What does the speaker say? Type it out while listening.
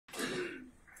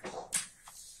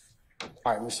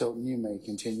All right, Ms. Hilton, you may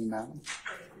continue, madam.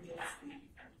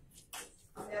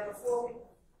 Now, before we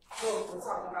go, we're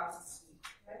talking about the suite,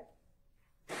 okay?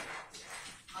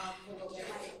 We'll go back.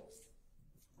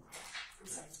 I'm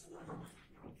sorry.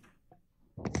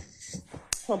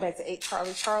 Go back to 8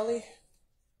 Charlie.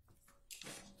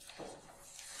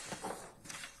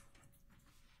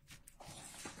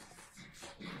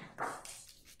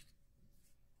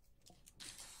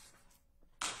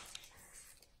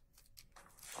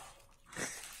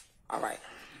 All right.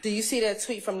 Do you see that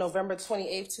tweet from November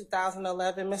 28th,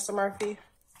 2011, Mr. Murphy?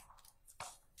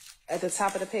 At the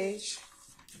top of the page?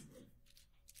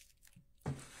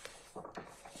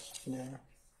 Yeah.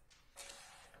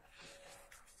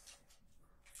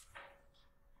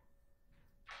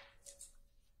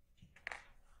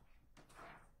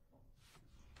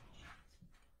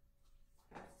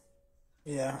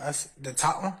 Yeah, that's the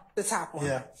top one? The top one.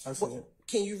 Yeah, I see it.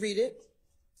 Can you read it?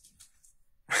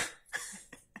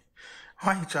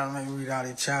 Why you trying to make me read all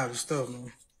that childish stuff,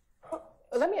 man?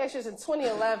 Let me ask you this. In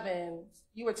 2011,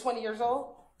 you were 20 years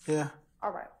old? Yeah.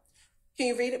 All right. Can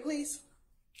you read it, please?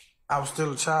 I was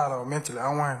still a child, though, mentally.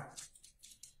 I wasn't.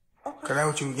 Okay. Because that's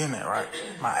what you were getting at, right?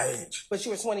 My age. But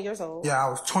you were 20 years old? Yeah, I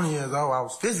was 20 years old. I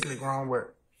was physically grown,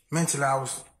 but mentally I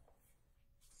was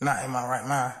not in my right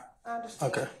mind. I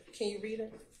understand. Okay. Can you read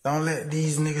it? Don't let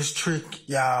these niggas trick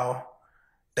y'all.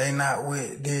 They not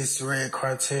with this red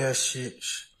cartel shit.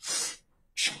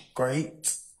 Great.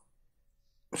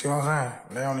 See what I'm saying?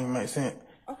 They don't even make sense.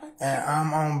 Okay. And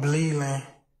I'm on bleeding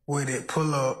with it,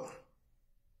 pull up,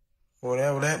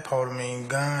 whatever that supposed to mean,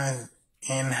 guns,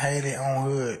 and hate it on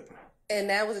hood. And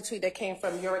that was a tweet that came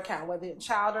from your account. Whether you're a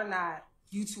child or not,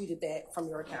 you tweeted that from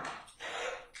your account.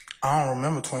 I don't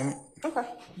remember tweeting it. Okay.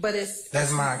 But it's...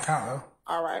 That's my account, though.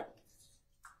 All right.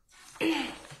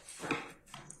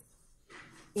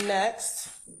 Next.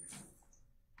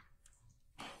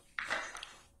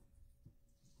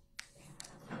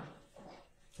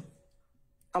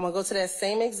 I'm going to go to that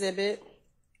same exhibit.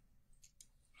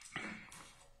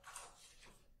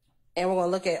 And we're going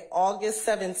to look at August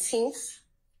 17th.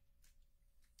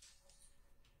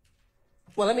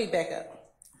 Well, let me back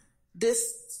up.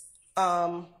 This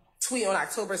tweet on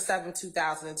October 7th,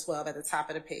 2012 at the top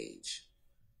of the page.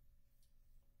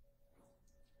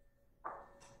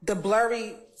 The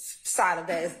blurry side of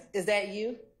that, is that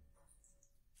you?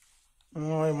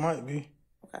 No, it might be.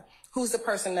 Okay. Who's the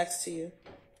person next to you?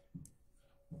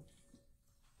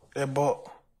 That Buck.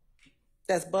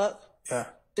 That's Buck? Yeah.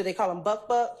 Do they call him Buck?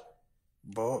 Buck.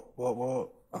 Okay.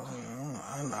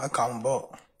 I call him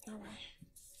Buck. All right.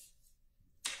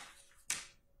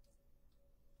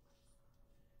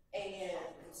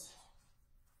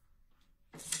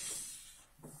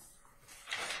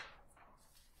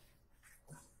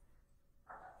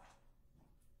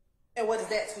 And what does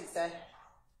that tweet say?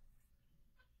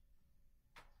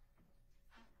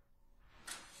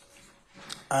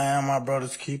 I am my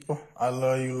brother's keeper. I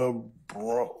love you, little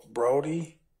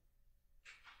Brody.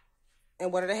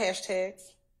 And what are the hashtags?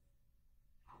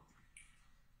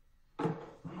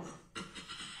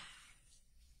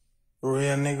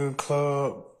 Real nigga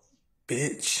club,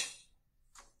 bitch,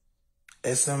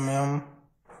 SMM,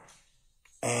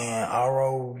 and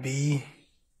ROB,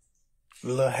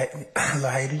 Lil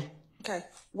Haiti. Okay.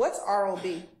 What's ROB?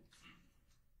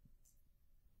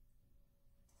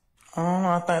 I don't know.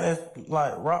 I think that's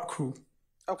like rock crew.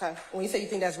 Okay. When you say you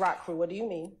think that's rock crew, what do you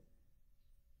mean?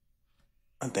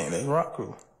 I think that's rock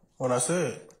crew. What I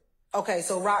said. Okay.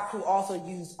 So rock crew also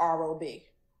used ROB.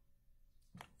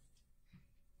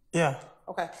 Yeah.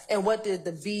 Okay. And what did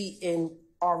the B in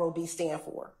ROB stand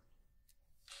for?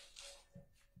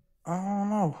 I don't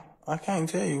know. I can't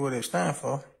tell you what it stands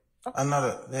for. Okay. I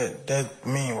know that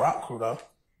mean rock crew though.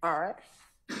 All right.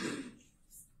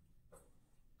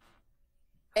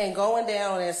 And going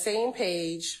down on that same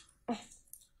page, on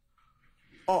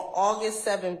August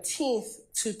 17th,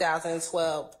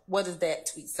 2012, what does that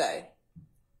tweet say?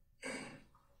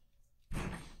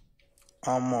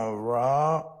 I'm a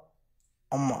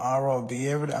ROB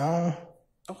every day.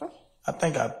 Okay. I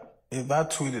think if I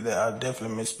tweeted that, I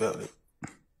definitely misspelled it.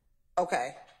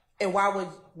 Okay. And why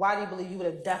do you believe you would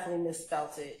have definitely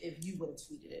misspelled it if you would have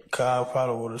tweeted it? Cause I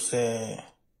probably would have said,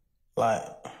 like,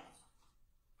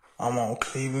 I'm on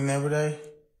Cleveland every day.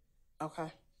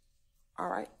 Okay. All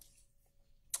right.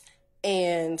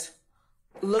 And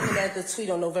looking at the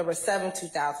tweet on November 7th,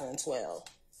 2012,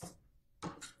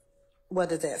 what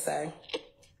does that say?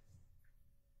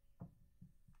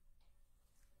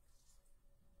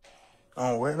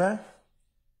 On what day?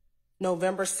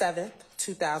 November 7th,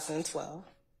 2012.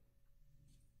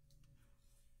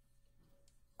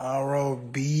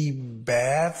 ROB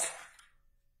Bath.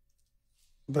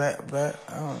 Black.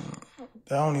 I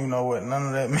don't even know what none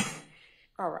of that means.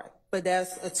 All right. But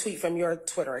that's a tweet from your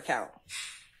Twitter account.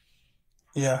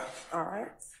 Yeah. All right.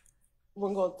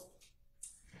 We're going to go.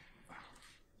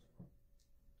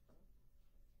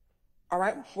 All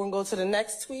right. We're going to go to the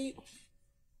next tweet,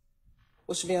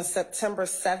 which will be on September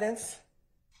 7th,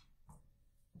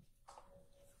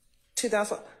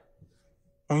 2000.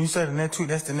 When you said the next tweet,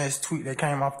 that's the next tweet that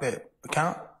came off that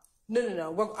account?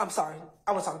 No. I'm sorry.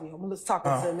 I was talking to you. I'm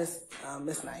talking to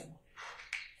Miss Knight.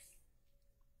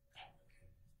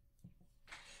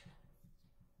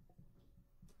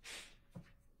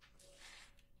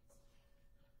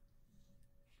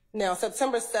 Now,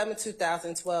 September 7th,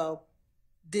 2012,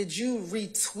 did you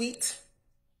retweet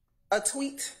a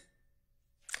tweet?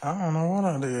 I don't know what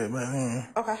I did back then.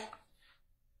 Okay.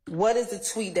 What is the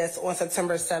tweet that's on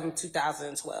September 7th,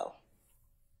 2012?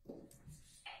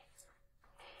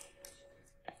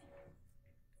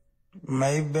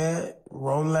 Maybach,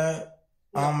 Rolex,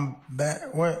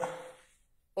 back, what?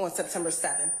 On September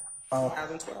 7th,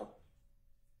 2012.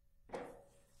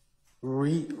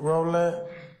 Read Rolex.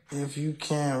 If you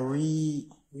can't read,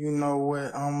 you know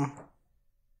what I'm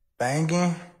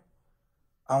banging.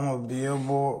 I'm a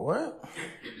billboard. What?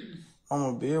 I'm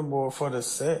a billboard for the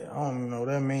set. I don't even know what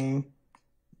that mean.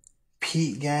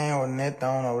 Peak gang or net,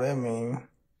 I don't know what that mean.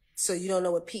 So you don't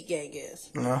know what peak gang is?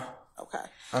 No. Okay.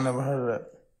 I never heard of that.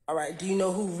 All right. Do you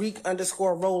know who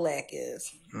Reek_Rolac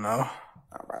is? No.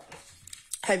 All right.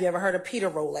 Have you ever heard of Peter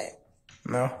Rolac?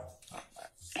 No.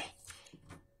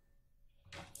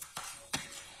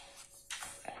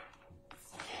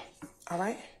 All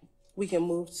right. We can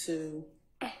move to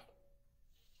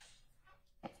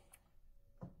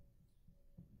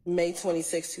May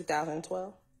 26,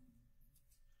 2012. All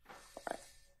right.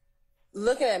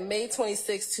 Looking at May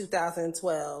 26,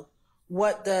 2012,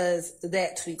 what does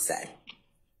that tweet say?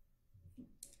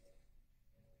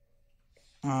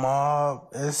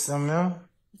 Mob SMM.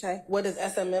 Okay. What does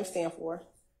SMM stand for?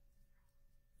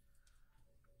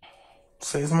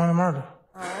 Sex Money Murder.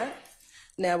 All right.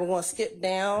 Now we're going to skip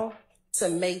down to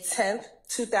May 10th,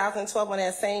 2012 on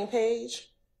that same page.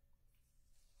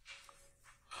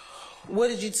 What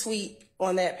did you tweet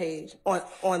on that page,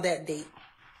 on that date?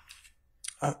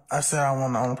 I said I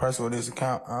want the only person with this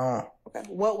account. Okay.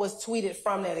 What was tweeted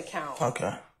from that account?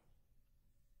 Okay.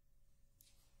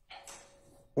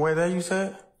 Where that you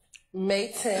said? May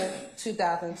 10th,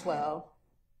 2012.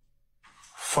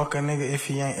 Fuck a nigga if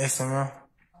he ain't SMM.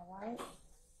 All right.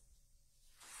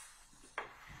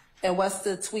 And what's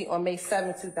the tweet on May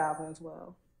 7th,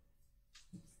 2012?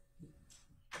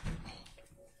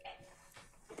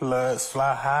 Bloods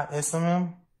Fly High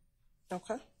SMM.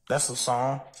 Okay. That's a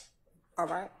song. All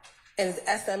right. And is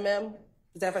SMM,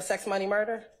 is that for sex, money,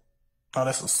 murder? Oh,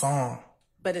 that's a song.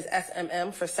 But is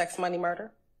SMM for sex, money,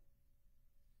 murder?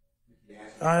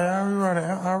 I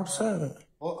already said it.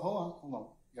 Hold on.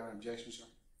 You have an objection, sir?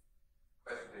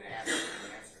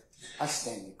 I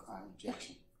stand on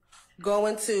objection.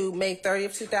 Going to May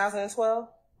 30th, 2012.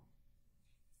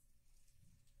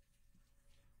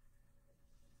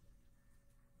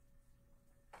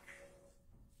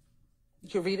 You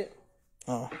can read it.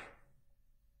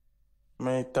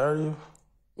 May 30th.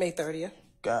 May 30th.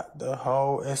 Got the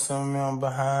whole SMM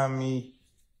behind me.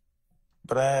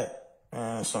 Black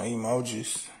and some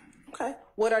emojis. Okay.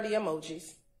 What are the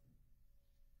emojis?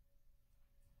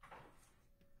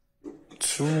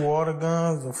 2 water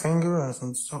guns, a finger,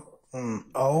 and some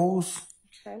O's.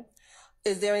 Okay.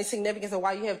 Is there any significance of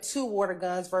why you have 2 water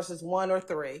guns versus 1 or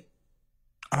 3?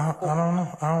 I don't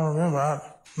know. I don't remember. I'm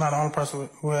not the only person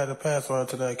who had the password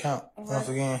to that account. Okay. Once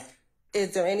again.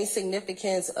 Is there any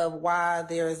significance of why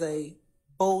there is a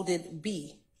bolded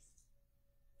B?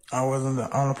 I wasn't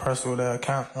the only person with that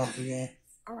account. Once again.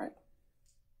 All right.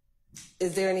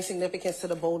 Is there any significance to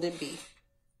the bolded B?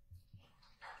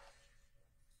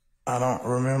 I don't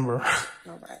remember.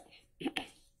 All right.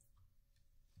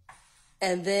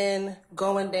 And then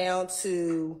going down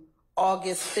to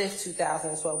August 5th,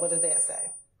 2012, what does that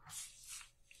say?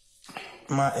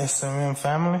 My SMM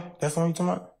family? That's what you talking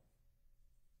about?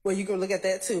 Well, you can look at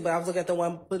that too, but I was looking at the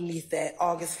one beneath that,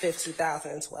 August 5th,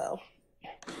 2012.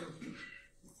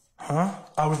 Huh?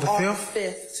 August the 5th? August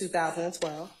 5th,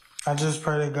 2012. I just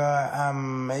pray to God I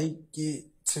make it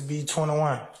to be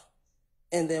 21.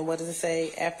 And then what does it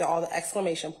say after all the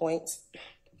exclamation points?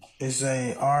 It's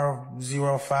a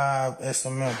R05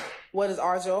 SMM. What does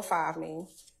R05 mean?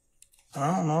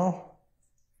 I don't know.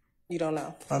 You don't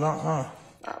know? I don't know.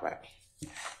 All right.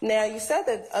 Now, you said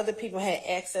that other people had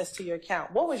access to your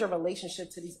account. What was your relationship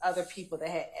to these other people that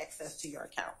had access to your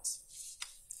accounts?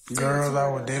 Girls I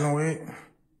was dealing with.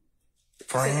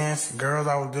 Friends, girls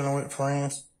I was dealing with,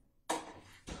 friends.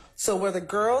 So were the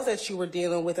girls that you were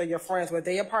dealing with or your friends, were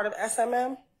they a part of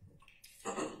SMM?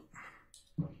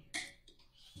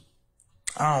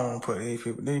 I don't want to put these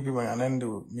people. These people ain't got nothing to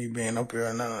do with me being up here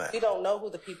or none of that. You don't know who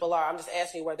the people are. I'm just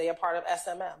asking you, were they a part of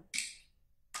SMM?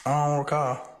 I don't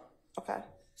recall. Okay.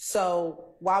 So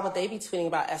why would they be tweeting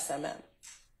about SMM?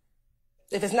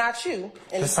 If it's not you.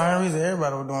 The same reason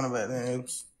everybody was doing it back then.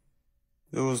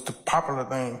 It was the popular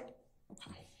thing.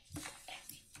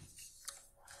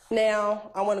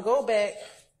 Now, I want to go back.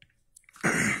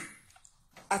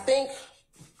 I think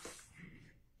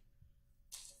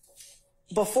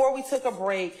before we took a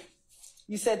break,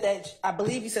 you said that, I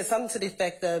believe you said something to the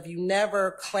effect of you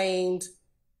never claimed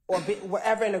or were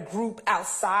ever in a group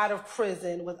outside of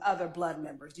prison with other blood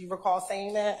members. Do you recall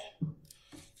saying that?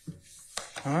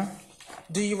 Huh?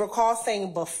 Do you recall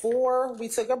saying before we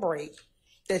took a break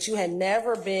that you had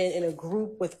never been in a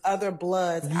group with other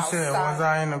bloods outside? You said, was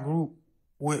I in a group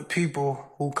with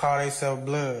people who call themselves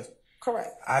bloods? Correct.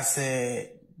 I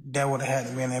said that would have had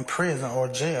to been in prison or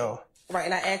jail. Right,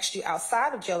 and I asked you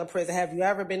outside of jail or prison, have you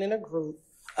ever been in a group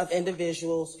of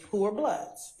individuals who are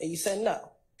bloods? And you said no.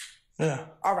 Yeah.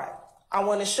 All right. I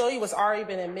want to show you what's already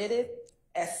been admitted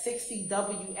as 60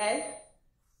 WA.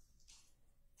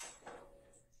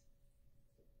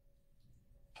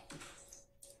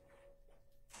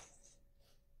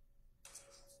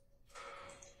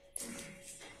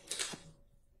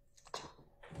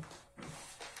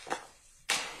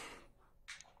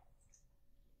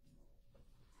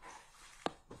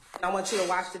 I want you to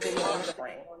watch the video on the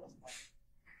screen.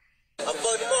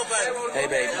 Hey,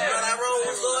 baby.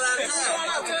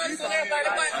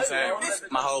 I'm saying,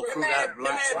 my whole crew got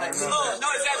blunts.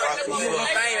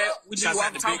 Shouts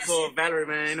out to Big Club Valerie,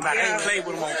 man. Anybody ain't played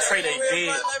with them on Trey, they dead. You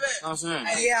know what I'm saying?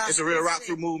 Yeah. It's a real rock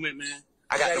crew movement, man.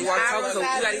 I got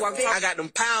them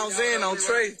pounds in on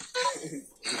Trey.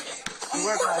 You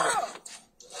work on it.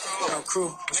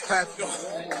 Crew, it's clapping.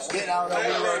 Get out of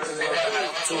there.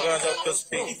 2 guns up, pistol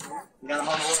P. 2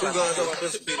 guns up,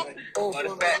 pistol P. Oh,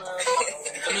 the back.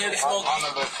 Come here to smoke.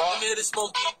 Come here to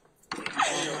smoke.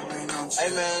 Hey,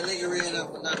 man, nigga reading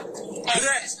up or nothing. Hey,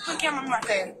 put camera in my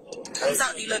face. Come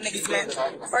talk to these little niggas, man.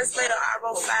 First play the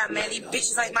R05, man. These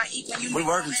bitches ain't my equal. We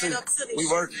working, too. We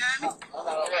working.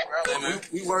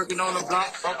 We working on the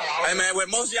block. Hey, man, what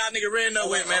most of y'all niggas reading up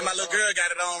with, man, my little girl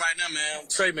got it on right now, man.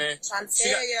 Trey, man. Trying to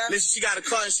tell ya. Listen, she got a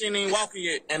car and she ain't even walking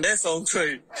yet. And that's on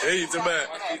Trey. Hey, it's about.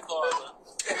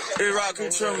 Hey, rock crew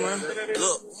chill, man.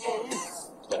 Look.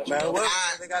 Man, what?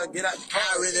 They gotta get out the car.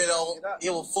 I really don't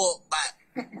give a fuck about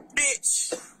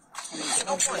bitch. Yeah,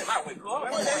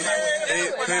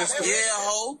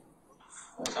 ho.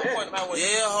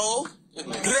 Yeah, ho.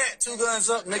 Black, 2 guns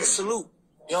up, nigga, salute.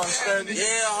 You understand me?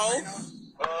 Yeah, ho.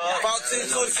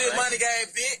 1426 money game,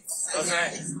 bitch. Okay.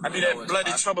 I be that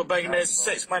bloody trouble banging that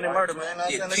sex, money, murder, man.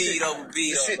 Get peed over,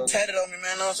 beat up. Shit tatted on me,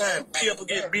 man. Know what I'm saying? Pee up or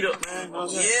get beat up, man.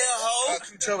 Yeah, ho.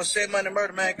 Trouble, sex, money,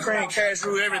 murder, man. Cream, cash,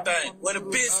 rule, everything. What a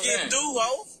bitch get do,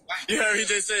 ho. You heard he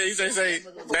just say, they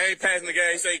ain't passing the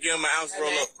game. He say, give him an ounce roll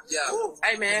up. Yeah.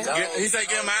 Hey, man. He say,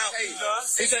 give him an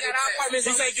ounce. He say,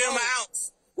 give him an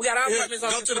ounce. We got our apartments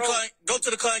on control. Go to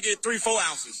the car and get 3-4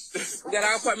 ounces. We got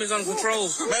our apartments on control.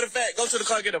 Matter of fact, go to the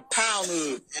car and get a pound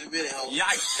of. In a minute, ho.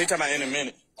 Yikes. He talking about in a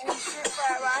minute.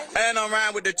 And I'm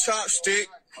riding with the chopstick.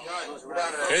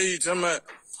 Hey, talking about.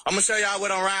 I'm gonna show y'all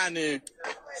what I'm riding in.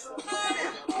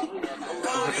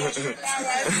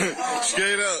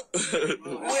 Straight up.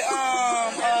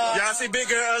 Y'all see Big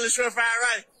Girl early shrimp fried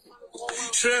rice?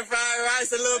 Shrimp fried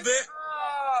rice a little bit.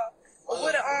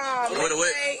 With a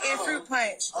what? And fruit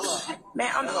punch.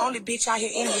 Man, I'm the only bitch out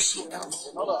here in this shit, though.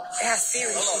 That's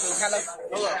serious shit. Hello?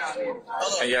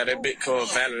 And yeah, that big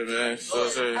called Valerie, man. So,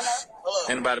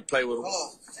 anybody play with him?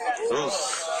 Ooh.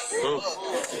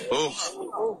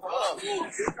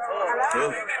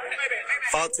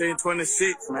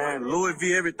 1426, man. Louis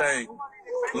V, everything.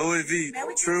 Louis V,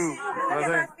 true.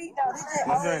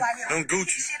 Them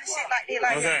Gucci.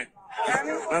 Okay. You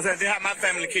know what I'm saying? They have my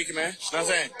family kicking, man. You know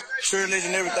what I'm saying? True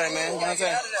religion, everything, man. You know what I'm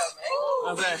saying? You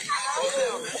know what I'm saying?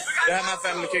 They have my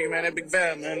family kicking, man. That big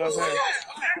bad, man. You know what I'm saying?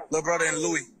 Little brother and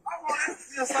Louis.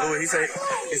 Louis, he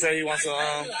said he wants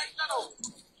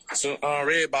some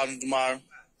red bottom tomorrow.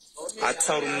 I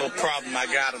told him no problem, I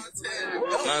got him. You know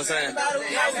what I'm saying? I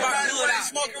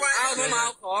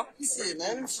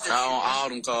own all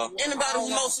them cars. Anybody who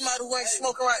knows somebody who ain't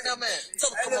smoking right now, man, tell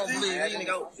them come on, believe.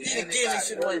 He didn't give me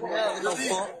shit away, man. No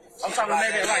fuck. I'm talking to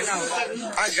Maybach right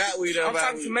now. I got weed up. I'm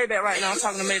talking to Maybach right now. I'm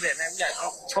talking to Maybach, man. We got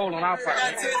control on our part.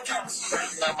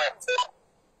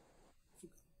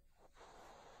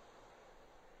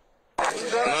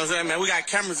 what I'm saying, man? We got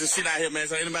cameras and shit out here, man.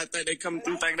 So anybody think they coming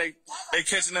through, think they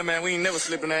catching them, man? We ain't never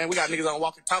slipping, man. We got niggas on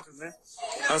walking talkers, man. You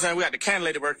know what I'm saying? We got the can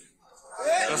lady working. You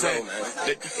know what I'm saying?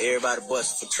 Everybody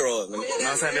busting for Troy, man. You know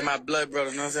what I'm saying? They're my blood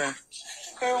brothers, you know what I'm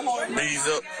saying? Bees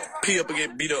up, pee up and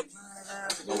get beat up.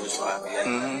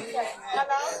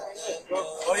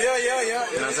 Oh, yeah. You know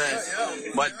what I'm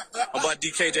saying? But my boy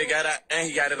DKJ got out and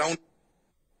he got it on.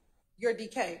 You're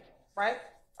DK, right?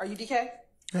 Are you DK?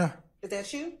 Yeah. Is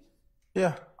that you?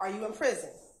 Yeah. Are you in prison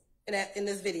in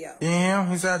this video? Yeah,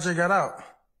 he said I just got out.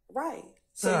 Right.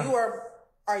 So Yeah.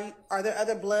 are there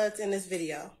other bloods in this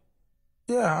video?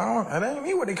 Yeah, it ain't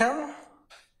me with the camera.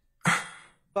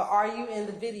 But are you in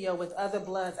the video with other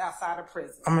bloods outside of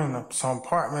prison? I'm in some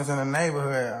apartments in the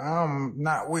neighborhood. I'm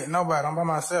not with nobody. I'm by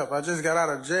myself. I just got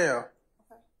out of jail.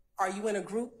 Okay. Are you in a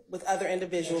group with other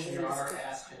individuals? Your Honor,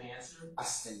 ask and answer. I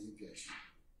stand the objection.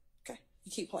 Okay.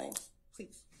 You keep playing,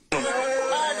 please.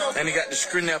 And he got the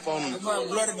screen up on him.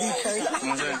 Bloody DK. You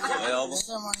know what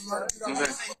I'm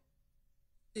saying?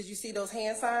 Did you see those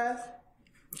hand signs?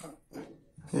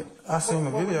 Yeah, I seen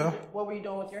the video. What were you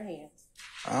doing with your hands?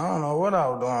 I don't know what I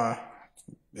was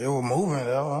doing. It was moving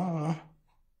though. I don't know.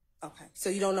 Okay. So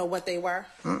you don't know what they were?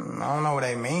 I don't know what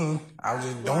they mean. I was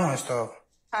just doing stuff.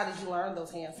 How did you learn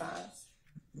those hand signs?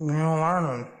 You don't learn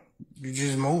them. You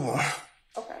just move them.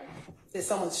 Okay. Did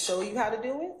someone show you how to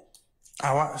do it?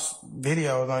 I watch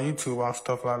videos on YouTube on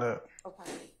stuff like that.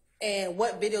 Okay. And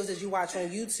what videos did you watch on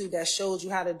YouTube that showed you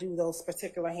how to do those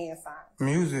particular hand signs?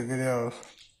 Music videos.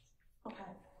 Okay.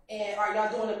 And are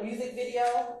y'all doing a music video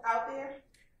out there?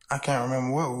 I can't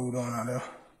remember what we were doing out there.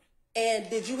 And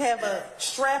did you have a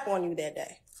strap on you that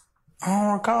day? I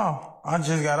don't recall. I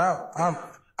just got out.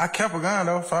 I kept a gun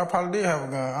though, so I probably did have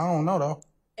a gun. I don't know though.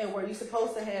 And were you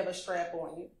supposed to have a strap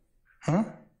on you? Huh?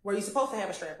 Were you supposed to have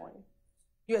a strap on you?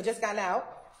 You had just gotten out?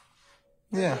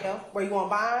 Yeah. Were you on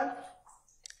bond?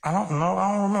 I don't know.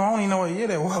 I don't remember. I don't even know what year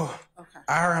that was. Okay.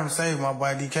 I heard him say my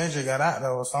boy DKJ got out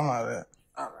though, or something like that.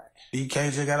 All right.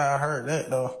 DKJ got out. I heard that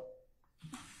though.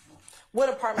 What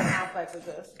apartment complex is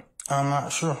this? I'm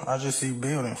not sure. I just see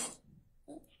buildings.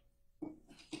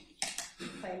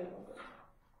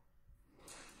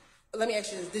 Let me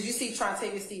ask you this. Did you see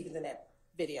Trontavious Stevens in that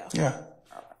video? Yeah.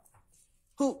 All right.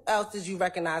 Who else did you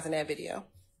recognize in that video?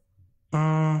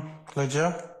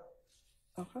 Legit?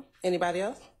 Okay. Anybody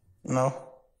else? No.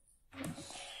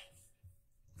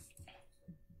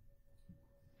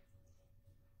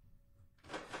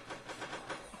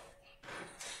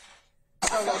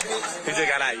 He just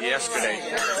got out yesterday.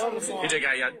 He just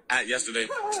got out yesterday.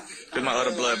 This my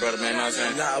other blood brother, man. You know what I'm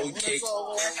saying?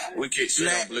 Nah, We kick shit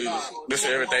on bleeders. This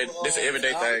is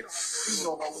everyday thing.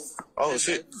 Oh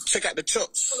shit! Check out the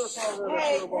chucks.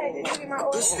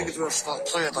 this nigga's gonna stop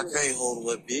playing like I ain't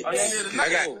holding a bit.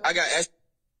 I got.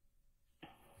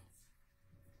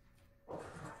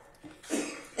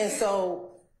 And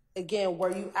so, again,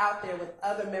 were you out there with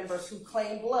other members who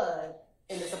claimed blood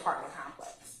in this apartment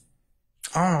complex?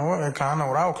 I don't know what they claim. I know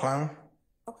what I was claiming.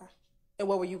 Okay. And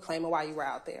what were you claiming while you were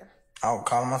out there? I was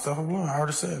calling myself a blood. I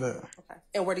already said that. Okay.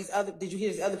 And did you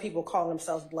hear these other people calling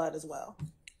themselves blood as well?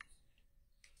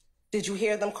 Did you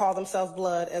hear them call themselves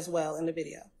blood as well in the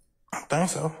video? I think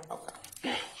so.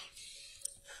 Okay.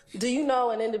 Do you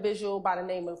know an individual by the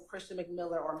name of Christian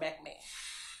McMiller or McMahon?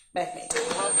 McMahon.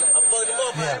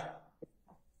 Yeah.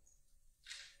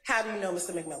 How do you know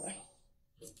Mr. McMiller?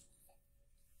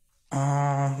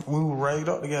 We were raised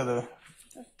up together.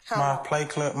 My play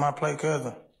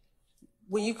cousin.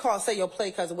 When you say your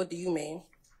play cousin, what do you mean?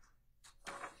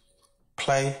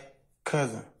 Play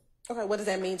cousin. Okay, what does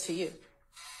that mean to you?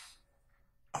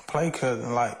 A play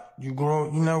cousin, like you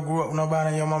never grew up with nobody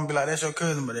and your mom be like, that's your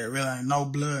cousin, but that really ain't no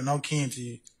blood, no kin to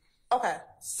you. Okay,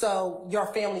 so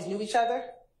your families knew each other?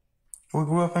 We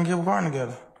grew up in Gilbert Park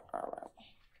together. All right.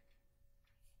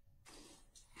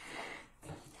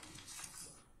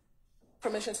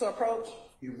 Permission to approach?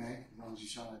 You may, as long as you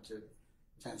show it to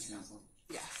defense counsel.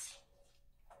 Yes.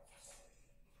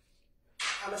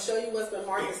 I'm going to show you what's been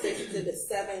marked as State Exhibit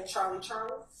 7, Charlie.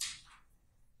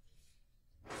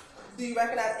 Do you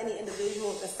recognize any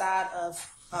individuals inside of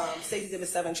State Exhibit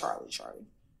 7, Charlie?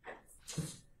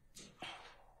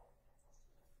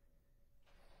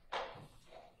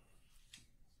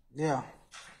 Yeah.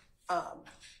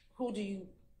 Who do you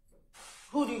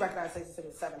recognize State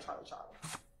Exhibit 7, Charlie?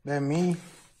 That me,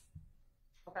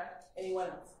 Okay. Anyone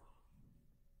else?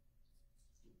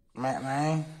 Matt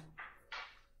Lang,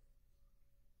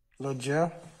 Lil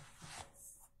Jeff.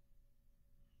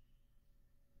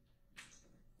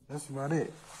 That's about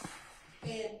it.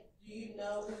 And do you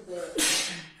know who God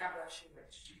bless you,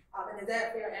 Rich. And is that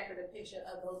a fair, accurate depiction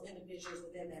of those individuals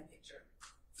within that picture?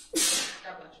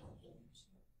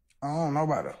 I don't know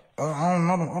about it. I don't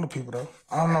know them other people though.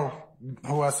 I don't know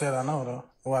who I said I know though.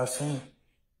 Who I seen.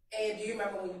 And do you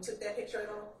remember when you took that picture at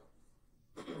all?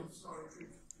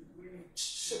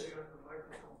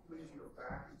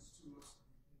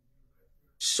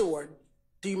 Sure.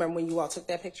 Do you remember when you all took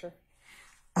that picture?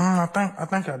 I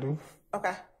think I do.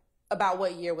 Okay. About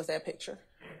what year was that picture?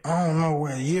 I don't know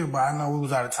what year, but I know we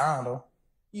was out of town though.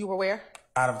 You were where?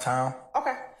 Out of town.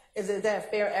 Okay. Is that a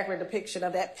fair, accurate depiction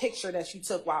of that picture that you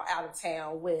took while out of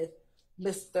town with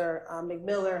Mr.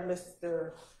 McMiller,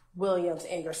 Mr. Williams,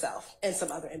 and yourself, and some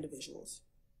other individuals?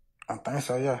 I think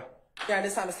so, yeah. During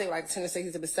this time of state, like Tennessee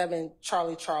Exhibit 7,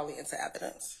 Charlie into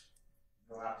evidence.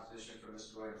 No opposition for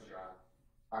Mr. Williams, Your Honor.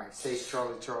 All right, states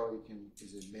Charlie is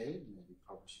admitted and will be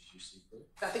published as you see fit.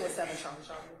 I think it was 7 Charlie.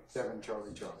 7 Charlie.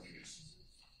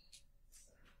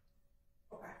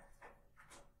 Okay.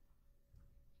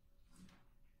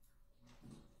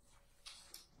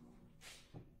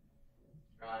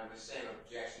 Your Honor, the same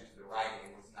objection to the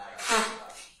writing was not.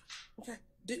 Okay.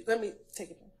 Let me take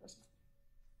it first.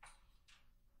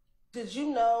 Did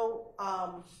you know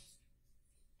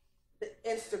the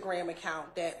Instagram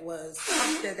account that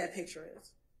picture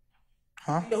is?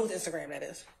 Huh? You know whose Instagram that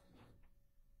is?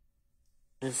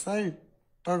 It say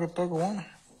Thugger 1.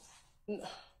 No.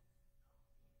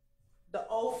 The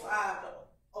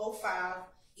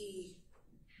 05E.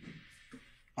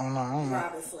 Oh no, I don't know.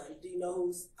 Robinson. Do you know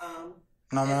who's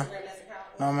No man. Instagram that's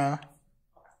account? No man.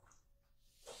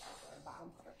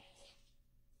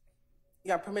 You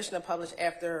got permission to publish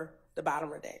after the bottom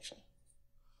redaction.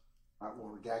 I will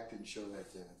redact it and show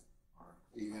that or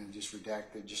even just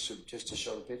redact it just to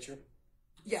show the picture?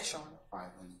 Yes, Your Honor. All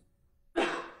right, then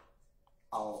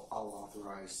I'll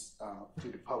authorize to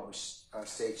the publish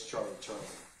states Charlie.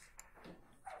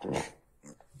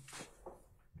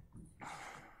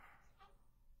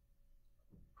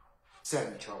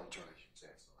 7 Charlie, I should say.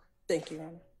 Sorry. Thank you, Your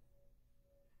Honor.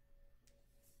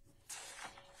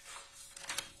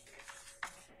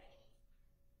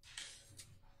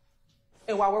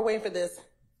 And while we're waiting for this,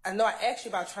 I know I asked you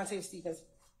about Trontavia Stevens.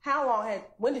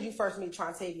 When did you first meet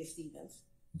Trontavia Stevens?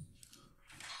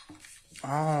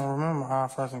 I don't remember how I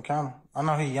first encountered. I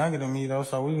know he's younger than me though,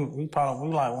 so we probably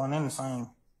like one in the same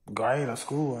grade or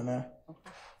school and then.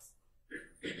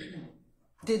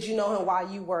 Did you know him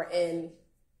while you were in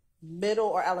middle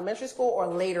or elementary school or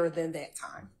later than that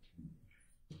time?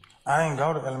 I didn't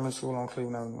go to elementary school on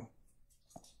Cleveland Avenue.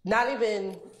 Not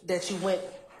even that you went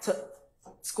to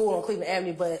school on Cleveland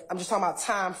Avenue, but I'm just talking about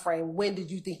time frame. When did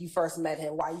you think you first met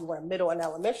him? While you were in middle and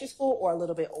elementary school or a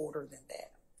little bit older than that?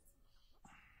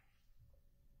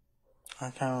 I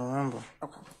can't remember.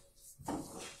 Okay.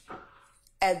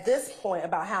 At this point,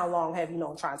 about how long have you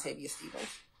known Trontavia Stevens?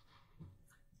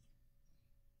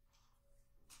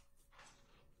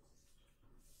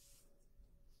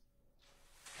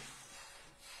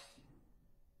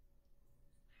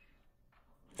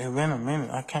 It's been a minute.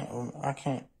 I can't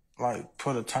like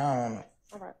put a time on it.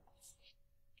 All right.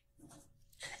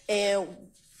 And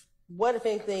what, if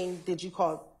anything, did you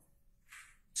call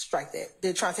strike that?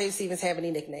 Did Trontavia Stevens have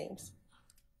any nicknames?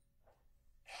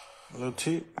 Little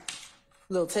Tip.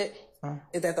 Little Tip? Huh?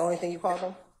 Is that the only thing you called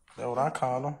him? That's what I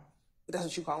call him. That's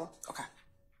what you call him? Okay.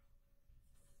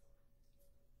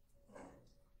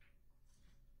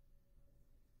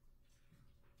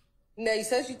 Now, you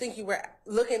said you think you were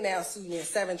looking now, Susan, at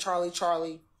 7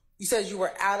 Charlie. You said you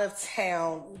were out of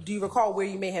town. Do you recall where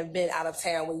you may have been out of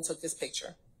town when you took this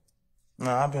picture?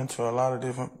 No, I've been to a lot of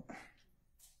different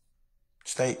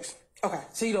states. Okay,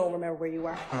 so you don't remember where you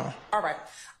were? No. All right.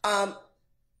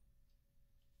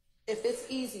 If it's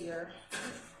easier,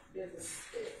 there's a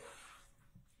stick.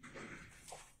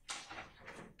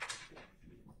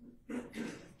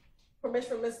 Permission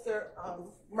for Mr.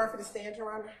 Murphy to stand,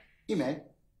 Your Honor? You may.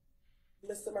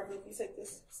 Mr. Murphy, if you take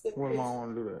this stick, What please. if I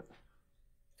want to do that?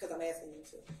 Because I'm asking you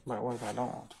to. Like, what if I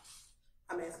don't want to?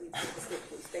 I'm asking you to take the stick,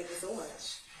 please. Thank you so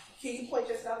much. Can you point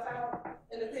yourself out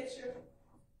in the picture?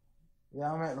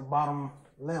 Yeah, I'm at the bottom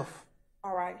left.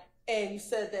 All right. And you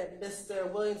said that Mr.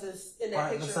 Williams is in that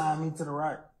Right picture? beside me to the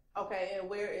right. Okay, and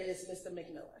where is Mr.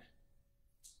 McMiller?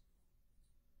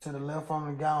 To the left from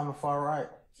the guy on the far right.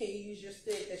 Can you use your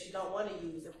stick that you don't want to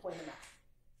use and point him out?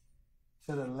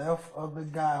 To the left of the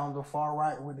guy on the far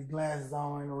right with the glasses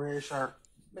on and the red shirt.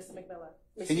 Mr. McMiller.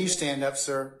 Can you stand up,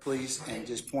 sir, please, and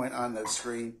just point on the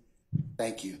screen?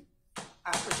 Thank you.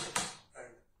 I appreciate it.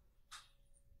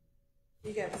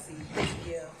 You got to see. Thank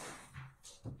you.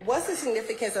 What's the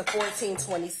significance of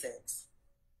 1426?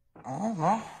 I don't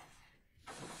know.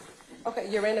 Okay,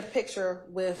 you're in a picture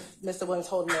with Mr. Williams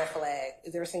holding that flag.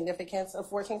 Is there a significance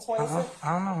of 1426?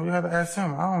 I don't know. You have to ask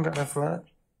him. I don't got that flag.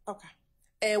 Okay.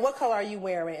 And what color are you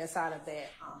wearing inside of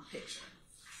that picture?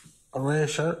 A red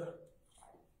shirt.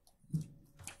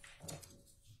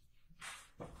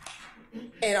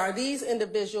 And are these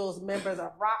individuals members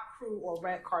of Rock Crew or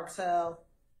Red Cartel?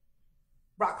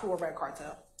 Rock Crew or Red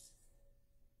Cartel?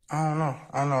 I don't know.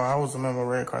 I know I was a member of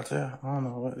Red Cartel. I don't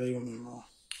know what they were member of.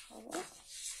 Right.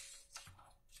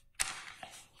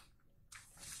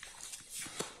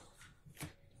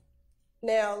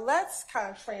 Now, let's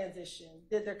kind of transition.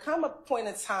 Did there come a point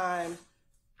in time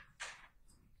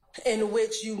in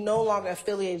which you no longer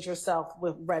affiliated yourself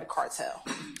with Red Cartel?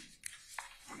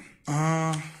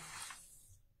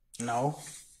 No.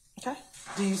 Okay.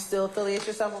 Do you still affiliate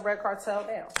yourself with Red Cartel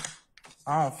now?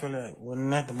 I don't affiliate with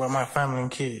nothing but my family and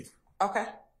kids. Okay.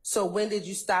 So when did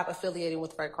you stop affiliating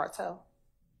with Red Cartel?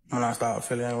 When I started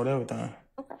affiliating with everything.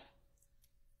 Okay.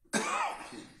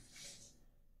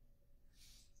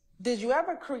 Did you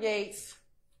ever create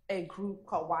a group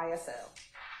called YSL?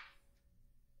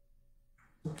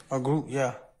 A group,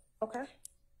 yeah. Okay.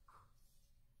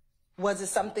 Was it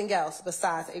something else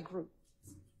besides a group?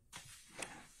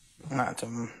 Not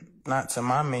to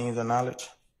my means of knowledge.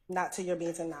 Not to your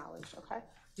means of knowledge, okay?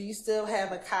 Do you still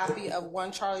have a copy of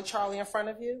One Charlie Charlie in front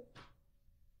of you?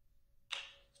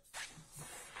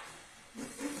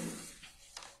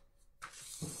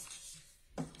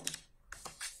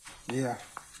 Yeah.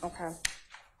 Okay.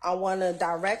 I want to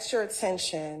direct your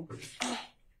attention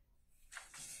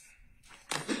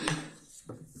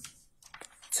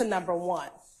to number 1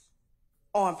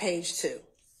 on page 2.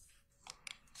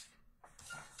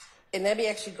 And let me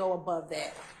actually go above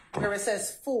that. Where it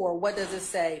says 4, what does it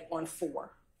say on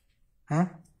 4?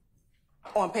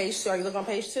 On page 2, are you looking on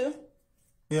page 2?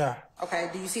 Yeah. Okay,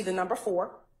 do you see the number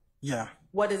 4? Yeah.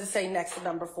 What does it say next to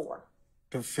number 4?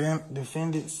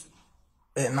 Defendant's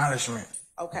acknowledgement.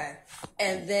 Okay,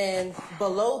 and then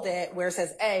below that, where it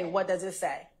says A, what does it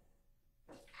say?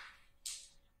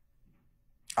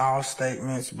 All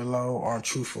statements below are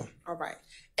truthful. All right,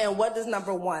 and what does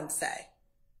number 1 say?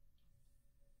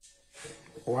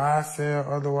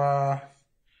 YSL, otherwise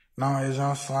known as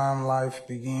Young Slime Life,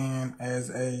 began as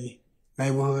a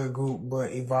neighborhood group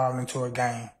but evolved into a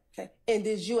gang. Okay, and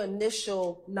did you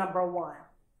initial number 1?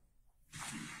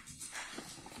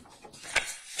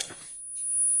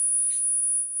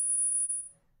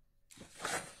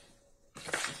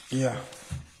 Yeah.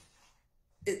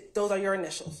 Those are your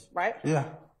initials, right? Yeah.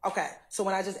 Okay, so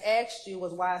when I just asked you,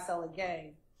 was YSL a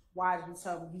gang, why did you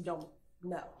tell me you don't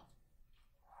know?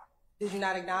 Did you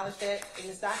not acknowledge that in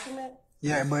this document?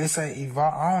 Yeah, but it say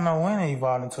evolve. I don't know when it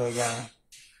evolved into a gang.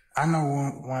 I know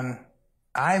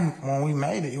when we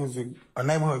made it, it was a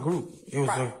neighborhood group. It was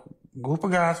a group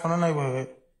of guys from the neighborhood.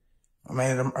 I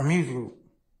made a music group.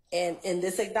 And in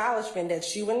this acknowledgement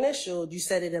that you initialed, you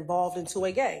said it evolved into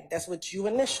a gang. That's what you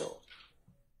initialed.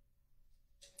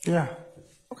 Yeah.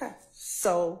 Okay.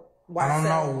 So YSL, I don't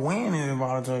know when it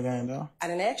evolved into a gang, though. I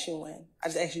didn't ask you when. I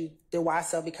just asked you, did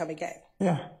YSL become a gang?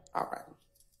 Yeah. All right.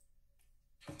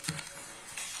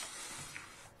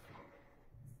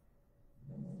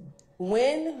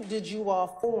 When did you all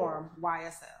form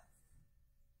YSL?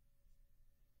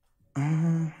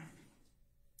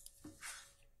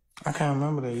 I can't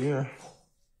remember the year.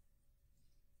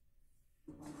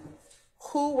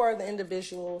 Who were the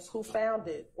individuals who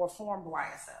founded or formed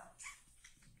YSL?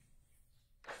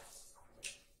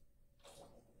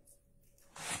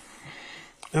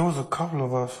 It was a couple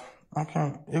of us. It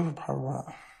was probably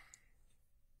about.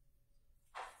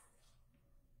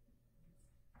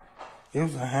 It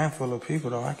was a handful of people,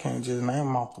 though. I can't just name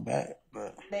them off the bat,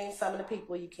 but. Name some of the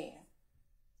people you can.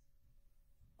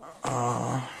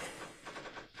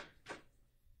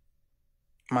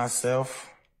 Myself.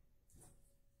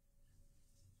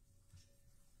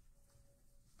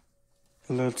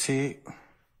 Lil Tick.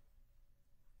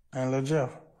 And Lil Jeff.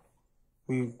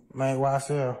 We made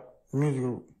YSL music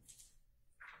group.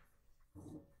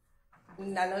 I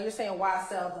know you're saying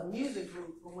YSL the music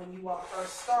group, but when you all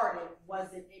first started,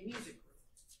 was it a music group?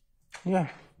 Yeah.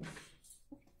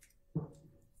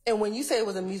 And when you say it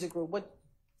was a music group,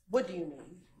 what do you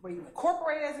mean? Were you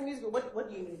incorporated as a music group? What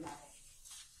do you mean by that?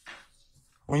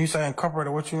 When you say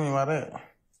incorporated, what you mean by that?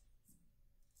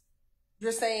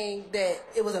 You're saying that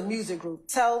it was a music group.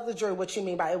 Tell the jury what you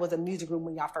mean by it was a music group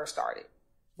when y'all first started.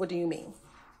 What do you mean?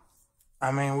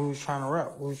 I mean, we was trying to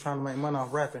rap. We was trying to make money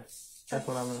off rapping. That's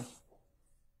what I mean.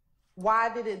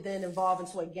 Why did it then evolve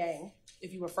into a gang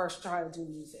if you were first trying to do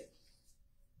music?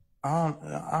 I don't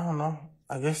know.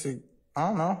 I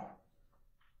don't know.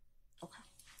 Okay.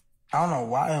 I don't know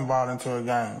why involved into a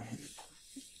gang.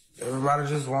 Everybody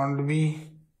just wanted to be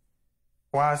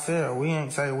YSL. We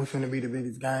ain't say we finna be the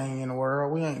biggest gang in the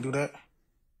world. We ain't do that.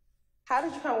 How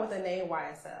did you come with the name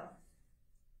YSL?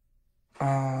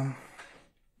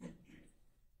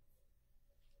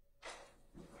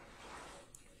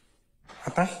 I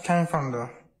think it came from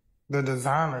the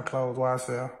designer clothes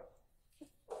YSL,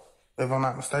 if I'm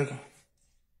not mistaken.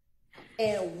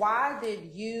 And why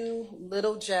did you,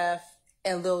 Little Jeff,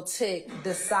 and Lil Tick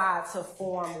decide to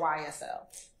form YSL?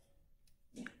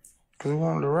 Because we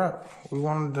wanted to rap. We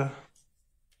wanted to...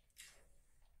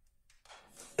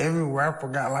 Every rapper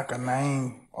got like a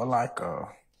name or like a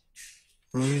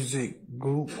music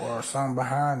group or something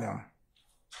behind them.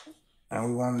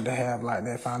 And we wanted to have like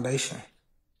that foundation.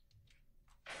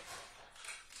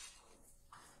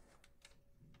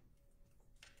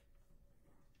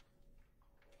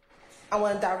 I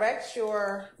want to direct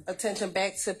your attention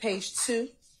back to page 2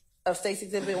 of State's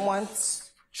Exhibit 1,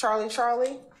 Charlie.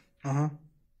 Mm-hmm.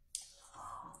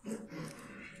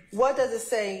 What does it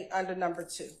say under number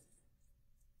 2?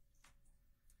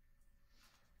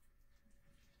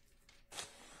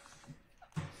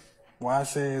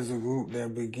 YSL is a group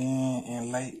that began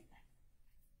in late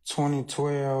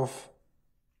 2012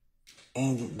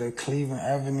 in the Cleveland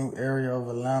Avenue area of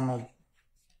Atlanta,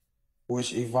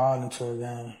 which evolved into a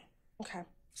gang. Okay.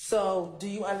 So do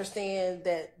you understand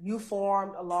that you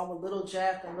formed, along with Little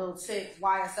Jeff and Lil Tick,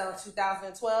 YSL in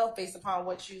 2012 based upon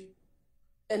what you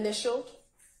initialed?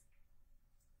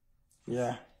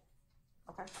 Yeah.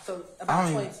 Okay. So about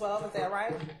 2012, is that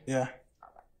right? Yeah.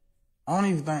 I don't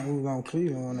even think we was on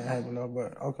Cleveland when that happened though,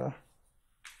 but okay.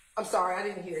 I'm sorry, I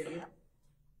didn't hear you.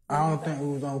 I don't think we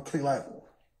was on Cleveland. Like,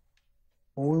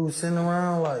 when we was sitting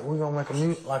around, like, we gonna make a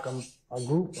music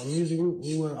group,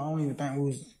 I don't even think we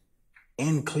was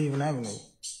in Cleveland Avenue.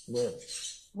 But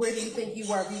where do you think you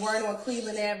were? If you weren't on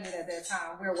Cleveland Avenue at that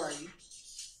time, where were you?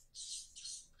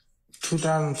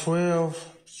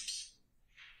 2012,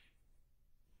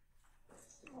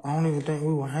 I don't even think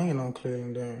we were hanging on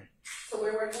Cleveland then. So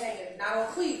where were you hanging? Not on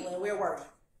Cleveland, where were you?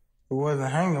 We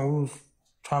wasn't hanging, we was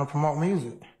trying to promote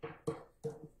music.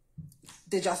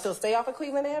 Did y'all still stay off of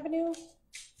Cleveland Avenue?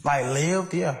 Like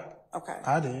lived, yeah. Okay.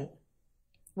 I did.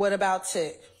 What about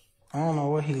Tick? I don't know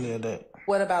where he lived at.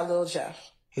 What about Lil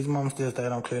Jeff? His mom still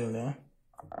stayed on Cleveland then.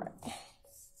 All right.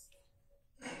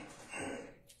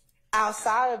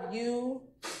 Outside of you,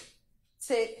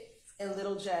 Tick, and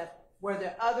Little Jeff, were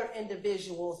there other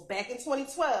individuals back in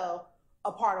 2012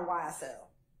 a part of YSL?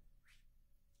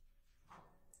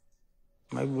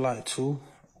 Maybe like 2.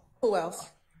 Who else?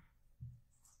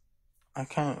 I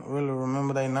can't really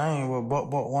remember their name, but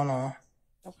one of them.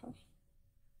 Okay.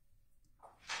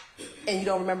 And you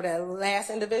don't remember that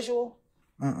last individual?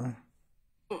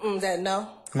 That no?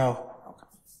 No. Okay.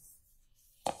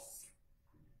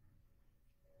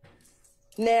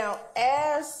 Now,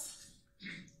 as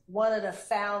one of the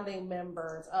founding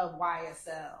members of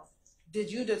YSL,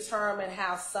 did you determine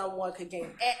how someone could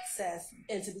gain access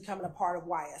into becoming a part of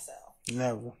YSL?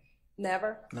 Never.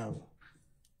 Never? Never.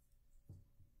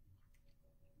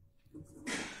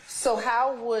 So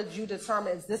how would you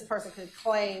determine if this person could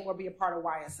claim or be a part of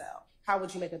YSL? How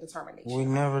would you make a determination? We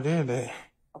never did that.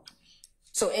 Okay.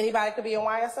 So anybody could be in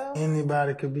YSL?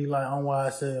 Anybody could be like on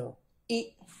YSL.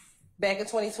 Back in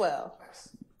 2012?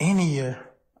 Any year.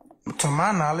 To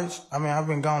my knowledge, I mean, I've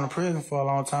been going to prison for a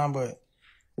long time, but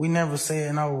we never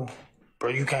said, no, bro,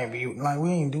 you can't be. Like, we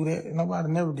ain't do that. Nobody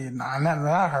never did. Nah, nothing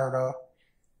that I heard of.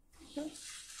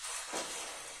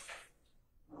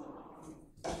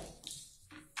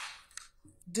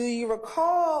 Do you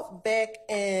recall back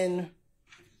in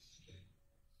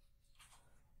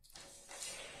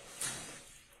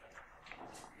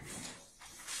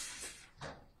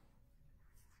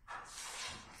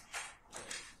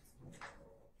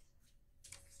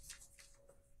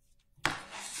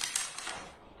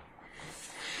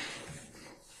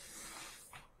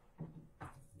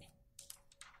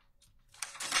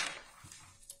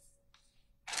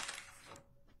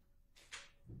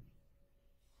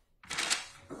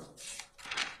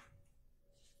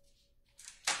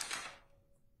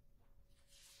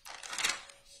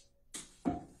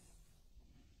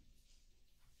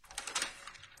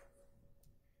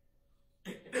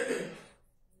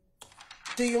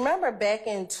do you remember back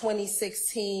in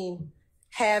 2016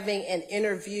 having an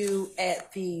interview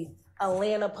at the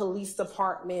Atlanta Police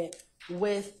Department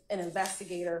with an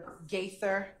investigator,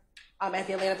 Gaither, at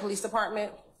the Atlanta Police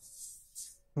Department?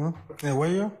 And where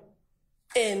you?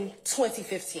 In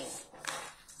 2015.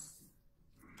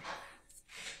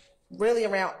 Really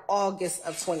around August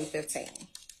of 2015.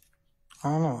 I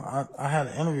don't know. I had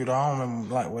an interview though. I don't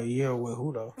remember like what year with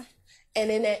who though. And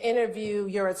in that interview,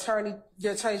 your attorney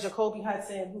Jacoby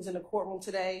Hudson, who's in the courtroom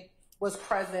today, was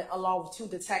present along with 2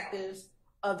 detectives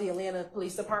of the Atlanta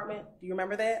Police Department. Do you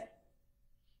remember that?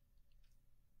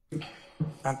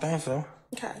 I think so.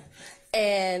 Okay.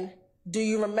 And do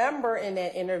you remember in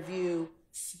that interview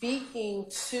speaking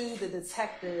to the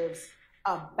detectives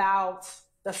about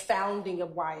the founding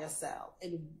of YSL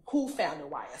and who founded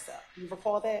YSL? Do you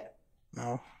recall that?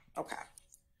 No. Okay.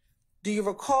 Do you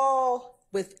recall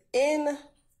within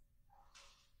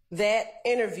that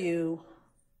interview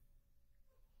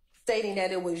stating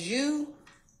that it was you,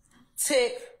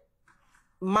 Tick,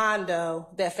 Mondo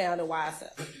that founded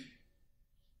YSL?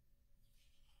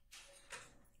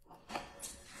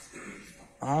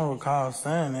 I don't recall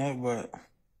saying that, but...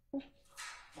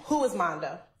 Who is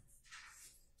Mondo?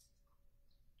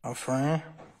 A friend.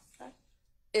 Okay.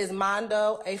 Is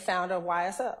Mondo a founder of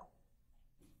YSL?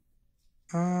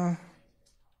 I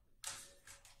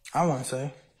wouldn't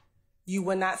say. You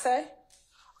would not say?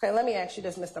 Okay, let me ask you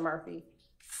this, Mr. Murphy.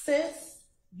 Since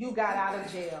you got out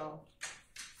of jail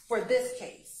for this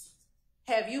case,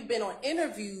 have you been on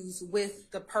interviews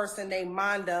with the person named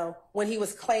Mondo when he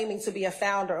was claiming to be a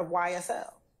founder of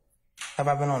YSL? Have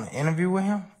I been on an interview with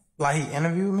him? Like he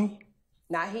interviewed me?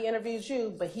 Not he interviewed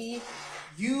you, but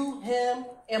you, him,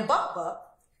 and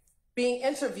Buck being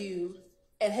interviewed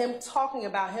and him talking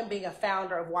about him being a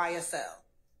founder of YSL.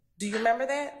 Do you remember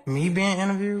that? Me being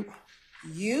interviewed?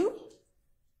 You,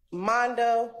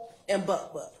 Mondo, and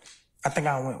Buck. I think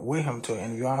I went with him to an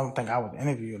interview. I don't think I was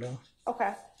interviewed though.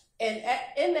 Okay. And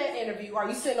in that interview, are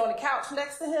you sitting on the couch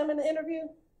next to him in the interview?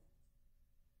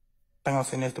 I think I'm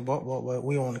sitting next to Buck, but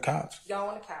we on the couch. Y'all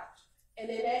on the couch. And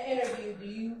in that interview, do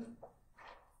you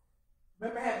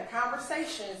remember having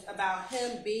conversations about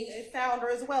him being a founder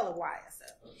as well of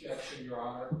YSL? Objection, Your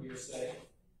Honor. Hearsay.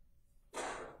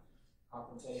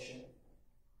 Confrontation.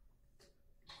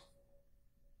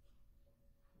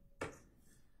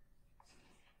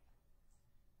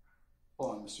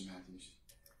 Hold on, Mr. Matthews.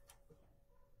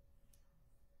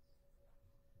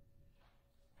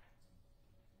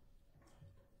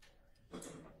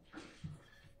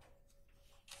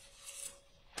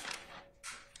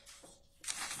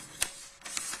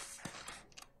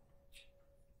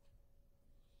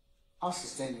 I'll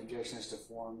sustain the objection as to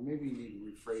form. Maybe you need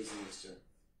to rephrase it as to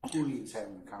who he was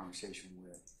having a conversation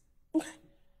with. Okay.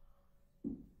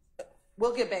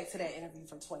 We'll get back to that interview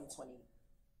from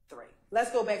 2023.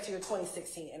 Let's go back to your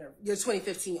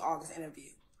 2015 August interview.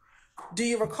 Do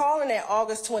you recall in that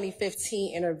August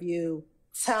 2015 interview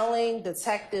telling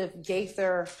Detective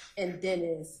Gaither and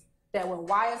Dennis that when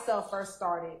YSL first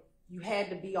started, you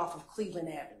had to be off of Cleveland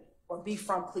Avenue or be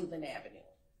from Cleveland Avenue?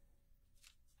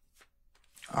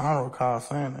 I don't recall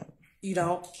saying that. You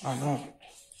don't? I don't.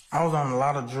 I was on a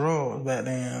lot of drugs back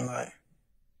then, like.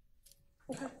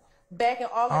 Okay. Back in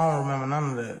August. I don't remember none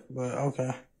of that, but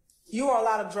okay. You were on a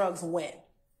lot of drugs when?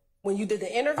 When you did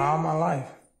the interview? All my life.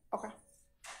 Okay.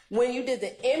 When you did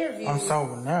the interview. I'm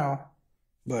sober now,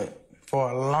 but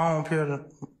for a long period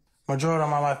majority of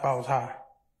my life I was high.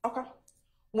 Okay.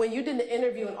 When you did the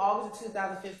interview in August of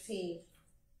 2015,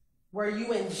 were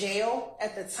you in jail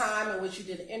at the time in which you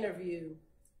did the interview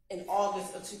in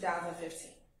August of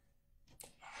 2015?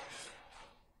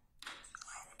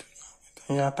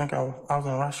 Yeah, I think I was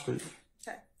in Rush Street.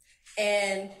 Okay.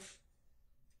 And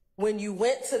when you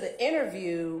went to the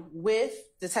interview with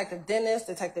Detective Dennis,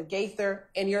 Detective Gaither,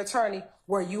 and your attorney,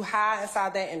 were you high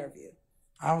inside that interview?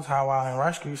 I was high while in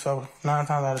Rush Street, so 9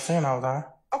 times out of 10 I was high.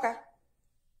 Okay.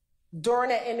 During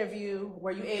that interview,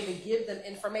 were you able to give them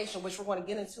information, which we're going to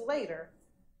get into later,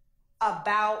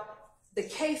 about the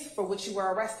case for which you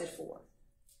were arrested for?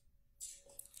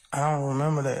 I don't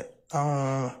remember that. I don't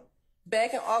remember.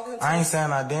 Back in August. I ain't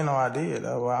saying I didn't or I did,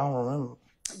 though, but I don't remember.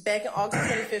 Back in August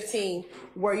 2015,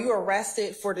 were you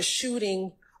arrested for the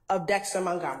shooting of Dexter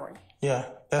Montgomery? Yeah,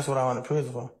 that's what I went to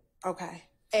prison for. Okay.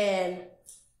 And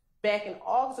back in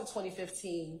August of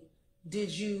 2015,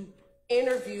 did you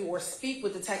interview or speak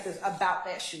with detectives about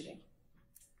that shooting?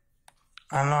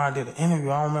 I know I did an interview.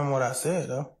 I don't remember what I said,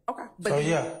 though. Okay. But so,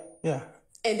 yeah.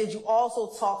 And did you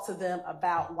also talk to them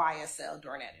about YSL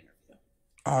during that interview?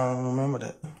 I don't remember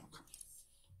that.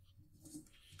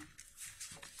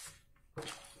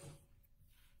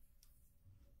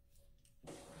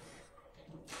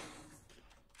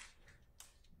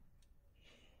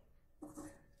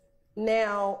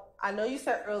 Now, I know you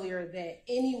said earlier that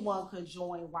anyone could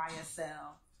join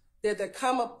YSL. Did there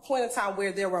come a point in time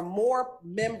where there were more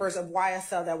members of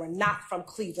YSL that were not from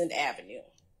Cleveland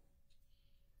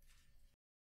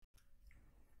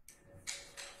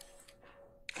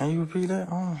Can you repeat that?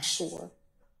 Sure.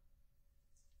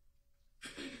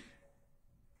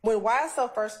 When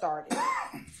YSL first started,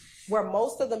 were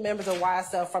most of the members of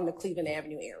YSL from the Cleveland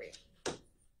Avenue area?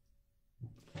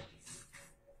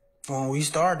 When we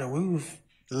started, we was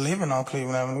living on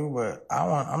Cleveland Avenue, but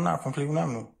I'm not from Cleveland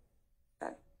Avenue.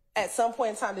 At some point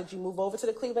in time, did you move over to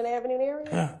the Cleveland Avenue area?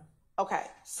 Yeah. Okay,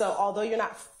 so although you're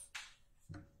not,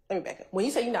 let me back up. When you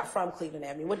say you're not from Cleveland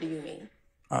Avenue, what do you mean?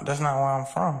 That's not where I'm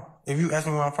from. If you ask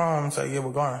me where I'm from, I'm gonna say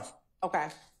Gilbert Gardens. Okay.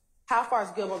 How far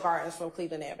is Gilbert Gardens from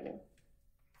Cleveland Avenue?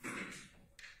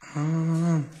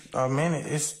 A minute.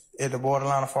 It's at the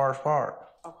borderline of Forest Park.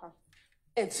 Okay.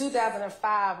 In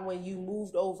 2005, when you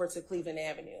moved over to Cleveland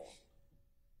Avenue.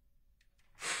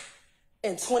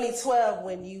 In 2012,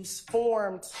 when you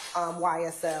formed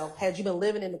YSL, had you been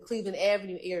living in the Cleveland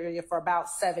Avenue area for about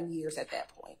 7 years at that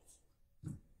point?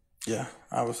 Yeah,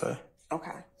 I would say.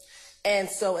 Okay. And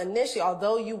so initially,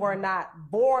 although you were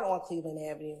not born on Cleveland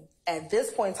Avenue, at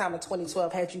this point in time in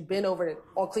 2012, had you been over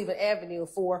on Cleveland Avenue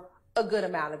for a good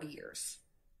amount of years?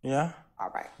 Yeah.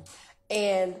 All right.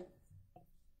 And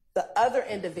the other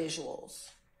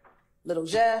individuals, Little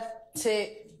Jeff,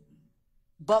 Tick,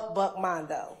 Buck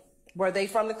Mondo, were they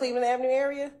from the Cleveland Avenue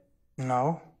area?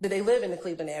 No. Did they live in the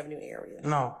Cleveland Avenue area?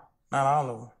 No, not all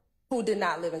of them. Who did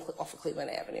not live off of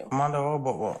Cleveland Avenue? Mondo or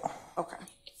Buck. Okay.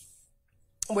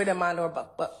 Where did Mondo or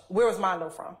Buck? Where was Mondo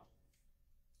from?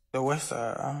 The west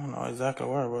side. I don't know exactly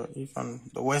where, but he's from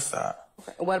the west side.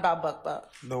 Okay. And what about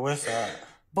Buck? The west side.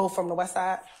 Both from the west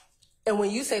side? And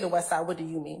when you say the west side, what do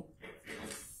you mean?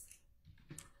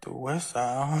 The west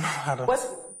side, I don't know how to...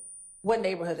 What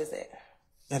neighborhood is it?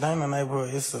 It ain't a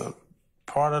neighborhood. It's a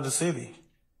part of the city.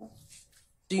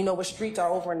 Do you know what streets are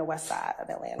over in the west side of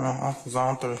Atlanta? No,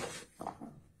 Zone 3.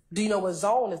 Do you know what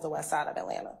zone is the west side of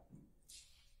Atlanta?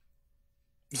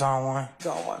 Zone 1.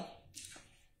 Zone 1.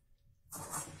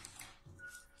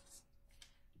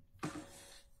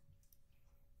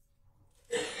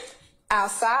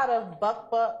 Outside of Buck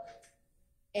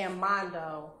and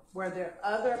Mondo, were there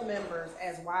other members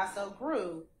as YSL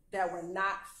grew that were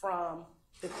not from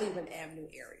the Cleveland Avenue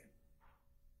area?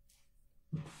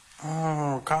 I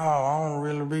don't recall. I don't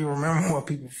really be remembering where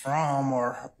people from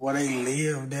or where they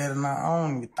lived at or not. I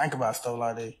don't even think about stuff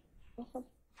like that. Mm-hmm.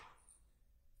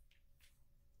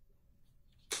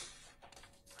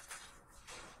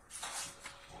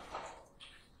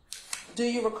 Do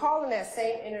you recall in that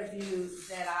same interview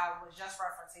that I was just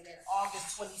referencing, that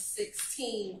August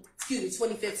 2015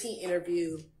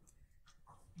 interview,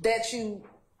 that you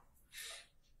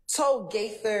told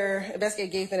Investigator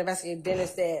Gaither and Investigator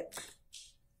Dennis that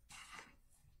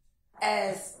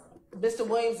as Mr.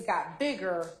 Williams got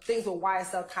bigger, things with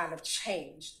YSL kind of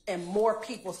changed and more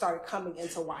people started coming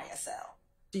into YSL?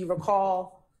 Do you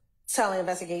recall telling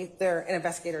Investigator and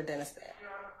Investigator Dennis that?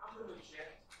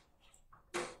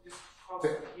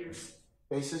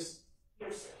 Basis?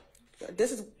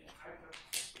 This is.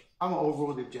 I'm gonna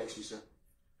overrule the objection, sir.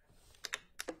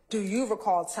 Do you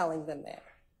recall telling them that?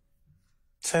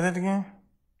 Say that again?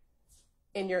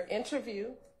 In your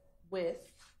interview with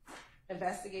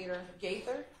Investigator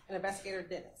Gaither and Investigator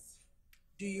Dennis,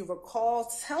 do you recall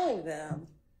telling them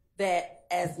that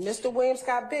as Mr. Williams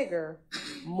got bigger,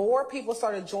 more people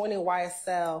started joining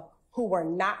YSL who were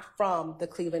not from the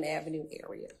Cleveland Avenue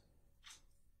area?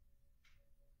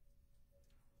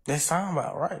 That sound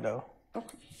about right, though.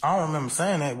 Okay. I don't remember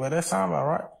saying that, but that sound about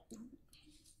right.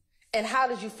 And how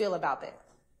did you feel about that?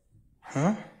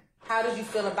 Huh? How did you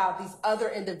feel about these other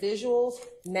individuals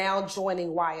now joining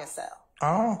YSL?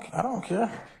 I don't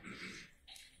care.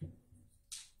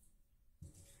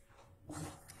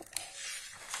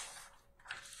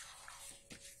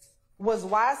 Was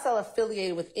YSL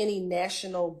affiliated with any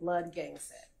national blood gang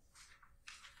set?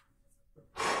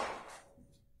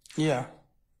 Yeah.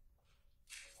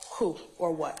 Who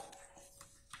or what?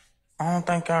 I don't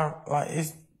think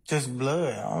it's just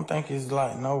blood. I don't think it's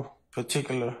like no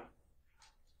particular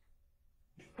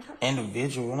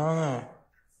individual, you know what I mean?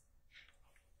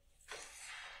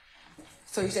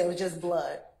 So you said it was just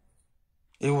blood?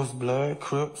 It was blood,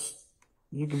 Crips.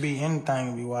 You could be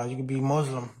anything to be wise. You could be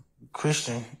Muslim,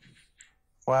 Christian.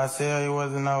 YSL, it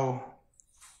wasn't no,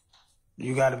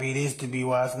 you gotta be this to be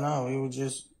wise. No, it was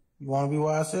just, you wanna be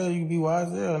YSL, you can be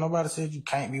YSL. Nobody said you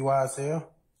can't be YSL.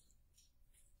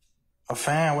 A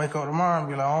fan wake up tomorrow and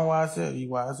be like, oh, YSL, you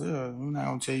YSL. We're not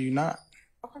gonna tell you not.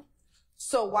 Okay.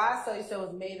 So YSL, you said,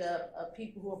 was made up of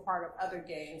people who were part of other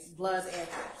gangs, Bloods and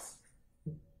Crips?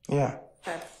 Yeah.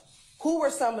 Okay. Who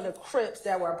were some of the Crips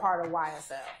that were a part of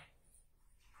YSL?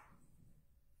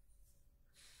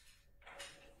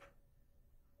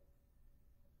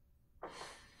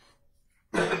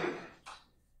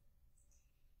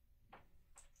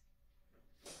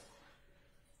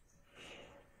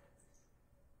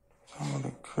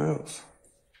 Crips.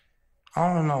 I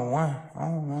only know one. I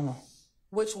don't know.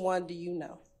 Which one do you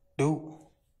know? Duke.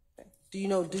 Do you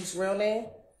know Duke's real name?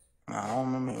 Nah, I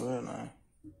don't remember his real name.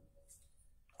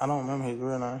 I don't remember his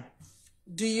real name.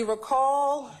 Do you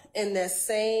recall in that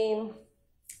same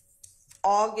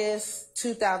August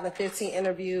 2015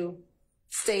 interview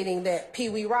stating that Pee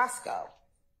Wee Roscoe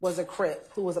was a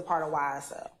Crip who was a part of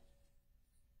YSL?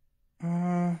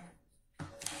 No,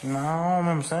 I don't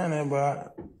remember saying that,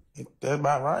 but that's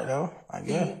about right, though, I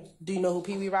guess. Do you know who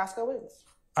Pee Wee Roscoe is?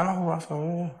 I know who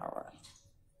Roscoe is. All right.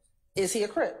 Is he a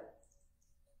Crip?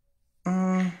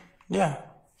 Yeah.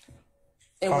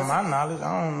 And From my knowledge,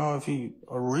 I don't know if he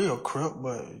a real Crip,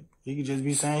 but he could just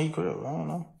be saying he Crip. I don't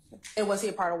know. And was he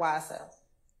a part of YSL?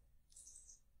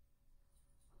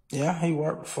 Yeah, he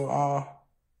worked for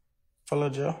Lil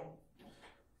Jeff.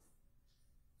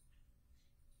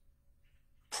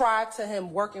 Prior to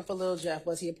him working for Lil Jeff,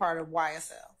 was he a part of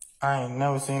YSL? I ain't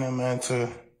never seen him until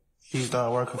he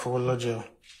started working for Lil Jeff.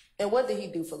 And what did he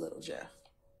do for Lil Jeff?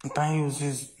 I think he was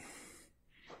his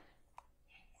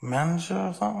manager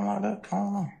or something like that. I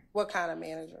don't know. What kind of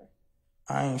manager?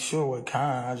 I ain't sure what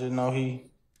kind. I just know he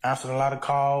answered a lot of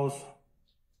calls.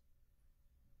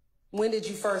 When did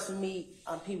you first meet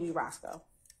Pee Wee Roscoe?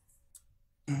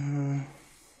 I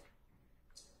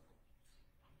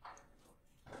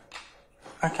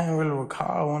can't really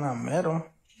recall when I met him.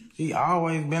 He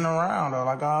always been around though.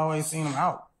 Like I always seen him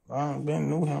out. I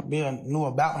knew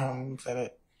about him. Say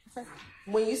that. Okay.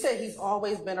 When you say he's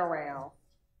always been around,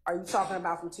 are you talking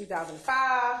about from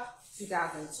 2005,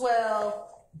 2012?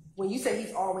 When you say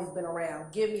he's always been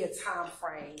around, give me a time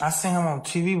frame. I seen him on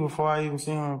TV before I even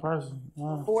seen him in person.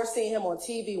 Yeah. Before seeing him on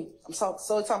TV, I'm so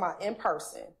talking about in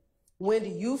person. When do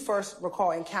you first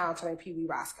recall encountering Pee Wee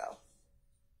Roscoe?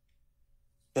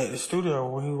 At the studio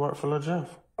where he worked for Lil Jeff.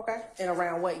 Okay. And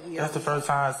around what year? That's the first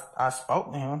time I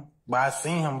spoke to him. But I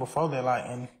seen him before that, like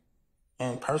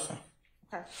in person.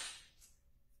 Okay.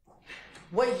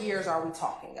 What years are we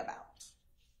talking about?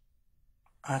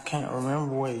 I can't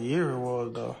remember what year it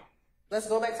was though. Let's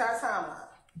go back to our timeline.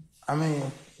 I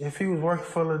mean, if he was working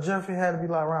for Lil Jeff, it had to be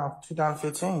like around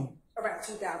 2015. Around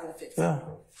 2015. Yeah.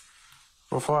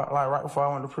 Right before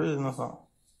I went to prison or something.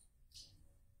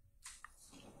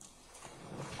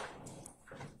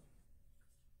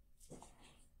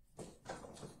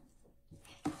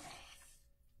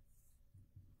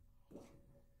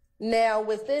 Now,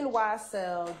 within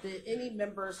YSL, did any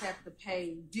members have to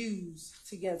pay dues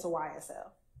to get into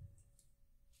YSL?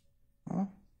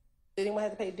 Did anyone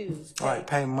have to pay dues?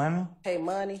 Pay money? Pay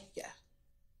money? Yeah.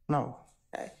 No.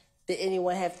 Okay. Did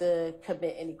anyone have to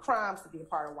commit any crimes to be a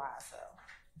part of YSL?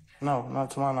 No,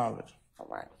 not to my knowledge. All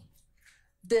right.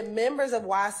 Did members of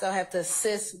YSL have to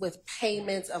assist with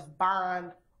payments of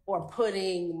bond or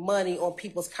putting money on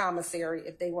people's commissary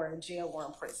if they were in jail or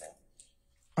in prison?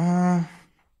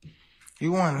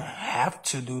 You wouldn't have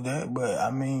to do that, but I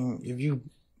mean, if you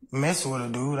mess with a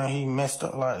dude and he messed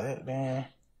up like that, then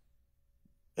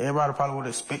everybody probably would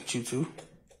expect you to.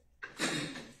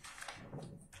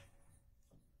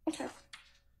 Okay.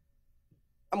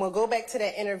 I'm going to go back to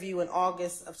that interview in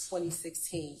August of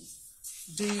 2016.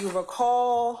 Do you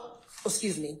recall,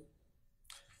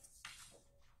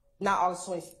 not August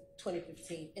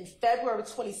 2015, in February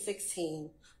 2016,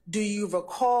 do you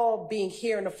recall being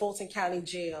here in the Fulton County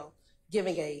Jail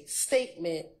giving a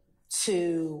statement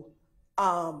to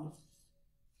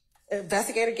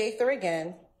Investigator Gaither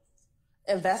again,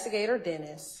 Investigator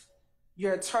Dennis,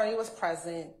 your attorney was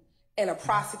present, and a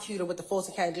prosecutor with the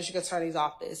Fulton County District Attorney's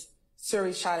Office,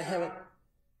 Suri shot at him?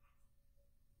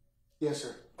 Yes,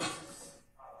 sir.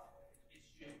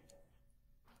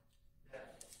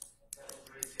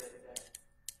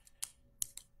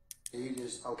 You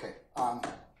just, okay. Can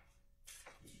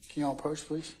you all approach,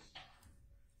 please?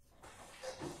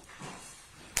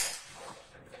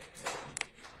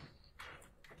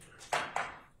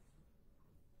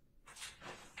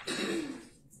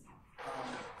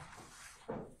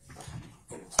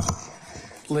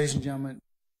 Ladies and gentlemen,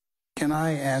 can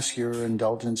I ask your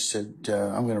indulgence to,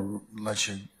 I'm going to let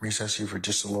you recess you for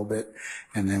just a little bit,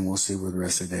 and then we'll see where the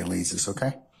rest of the day leads us,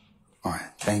 okay? All right,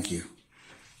 thank you.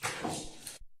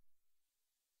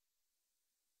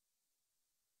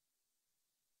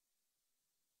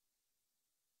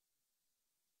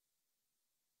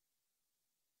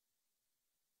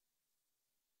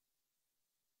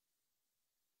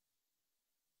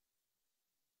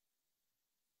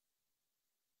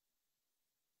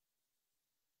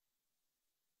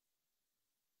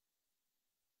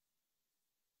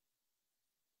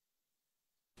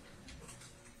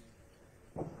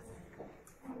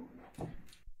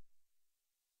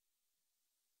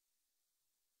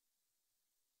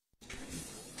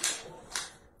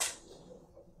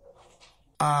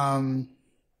 Mr.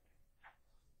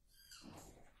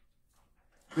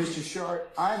 Short,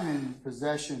 I'm in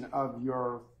possession of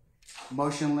your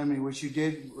motion limine, which you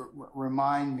did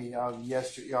remind me of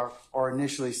yesterday, or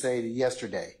initially say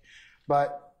yesterday.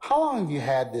 But how long have you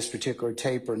had this particular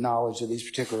tape or knowledge of these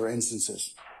particular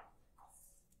instances?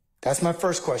 That's my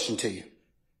first question to you.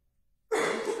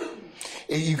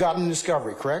 You got them in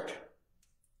discovery, correct?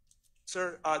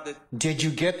 Sir, Did you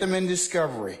get them in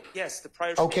discovery? Yes, the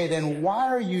prior... Okay, then why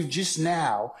are you just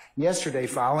now, yesterday,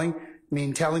 telling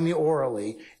me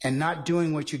orally and not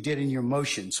doing what you did in your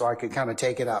motion so I could kind of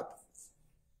take it up?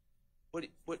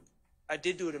 What? I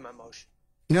did do it in my motion.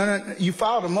 No, you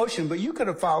filed a motion, but you could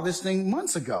have filed this thing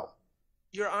months ago.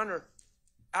 Your Honor,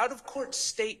 out-of-court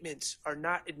statements are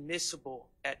not admissible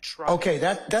at trial. Okay,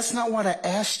 that's not what I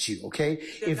asked you, okay?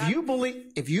 If you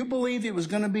believed it was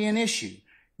going to be an issue,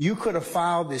 you could have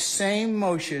filed this same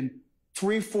motion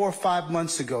 3, 4, 5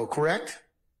 months ago, correct?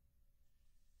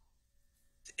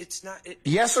 It's not...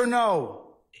 Yes or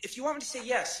no? If you want me to say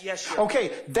yes, yes, Your Honor.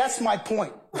 Okay, that's my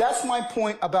point. That's my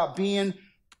point about being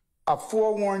a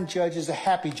forewarned judge is a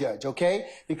happy judge, okay?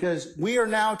 Because we are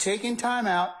now taking time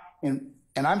out, and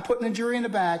I'm putting the jury in the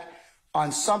back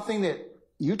on something that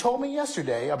you told me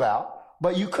yesterday about,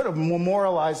 but you could have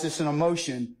memorialized this in a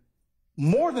motion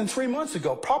more than 3 months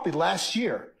ago, probably last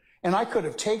year. And I could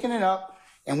have taken it up,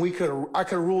 and I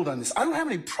could have ruled on this. I don't have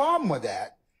any problem with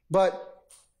that, but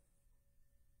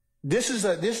this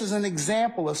is an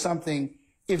example of something.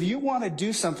 If you want to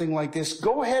do something like this,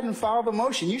 go ahead and file the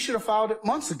motion. You should have filed it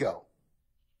months ago.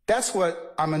 That's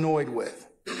what I'm annoyed with.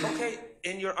 Okay,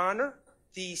 in Your Honor,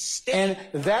 the state... And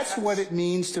that's what it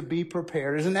means to be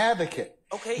prepared as an advocate.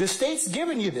 Okay. The state's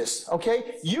given you this,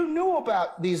 okay? You knew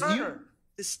about these... Honor,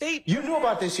 the state... You knew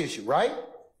about this issue, right?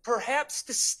 Perhaps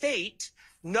the state,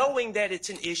 knowing that it's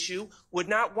an issue, would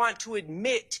not want to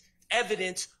admit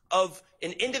evidence of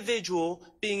an individual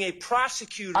being a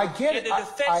prosecutor I get and it. a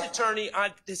defense attorney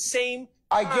on the same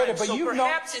I get it, but so you know...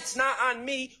 perhaps it's not on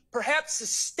me. Perhaps the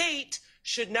state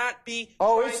should not be...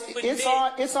 Oh,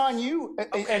 it's on you,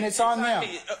 okay, and it's on them.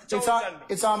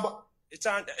 It's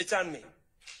on me.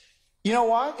 You know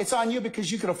why? It's on you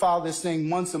because you could have filed this thing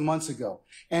months and months ago.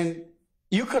 And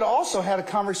you could also had a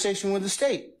conversation with the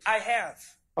state. I have.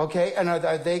 Okay, and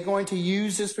are they going to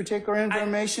use this particular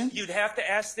information? You'd have to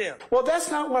ask them. Well,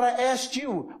 that's not what I asked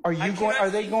you. Are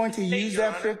they going to use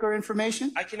that particular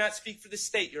information? I cannot speak for the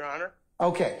state, Your Honor.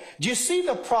 Okay. Do you see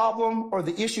the problem or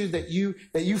the issue that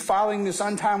you filing this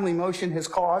untimely motion has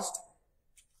caused?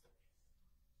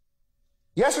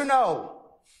 Yes or no?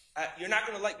 You're not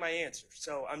going to like my answer,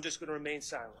 so I'm just going to remain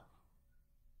silent.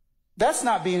 That's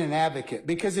not being an advocate,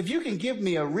 because if you can give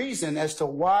me a reason as to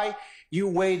why you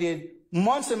waited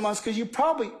months and months, because you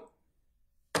probably...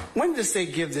 When did the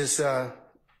state give this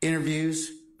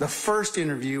interviews? The first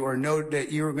interview or note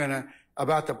that you were going to...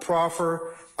 about the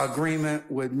proffer agreement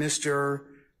with Mr.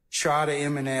 Chada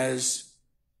Jimenez.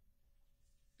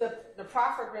 The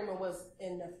proffer agreement was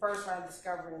in the first round of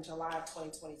discovery in July of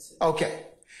 2022. Okay.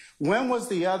 When was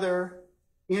the other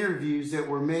interviews that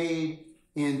were made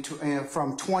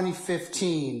from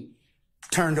 2015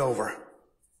 turned over?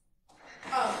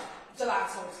 July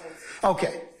 2022.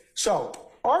 Okay.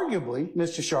 So arguably,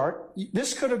 Mr. Sharp,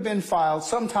 this could have been filed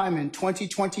sometime in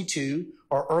 2022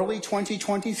 or early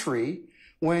 2023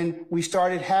 when we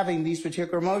started having these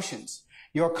particular motions.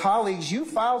 Your colleagues, you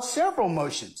filed several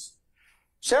motions,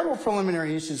 several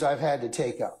preliminary issues I've had to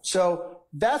take up. So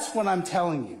that's what I'm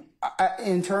telling you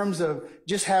in terms of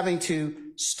just having to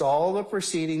stall the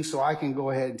proceedings so I can go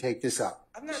ahead and take this up.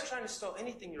 I'm not trying to stall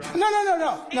anything, Your Honor.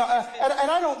 No.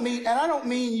 And I don't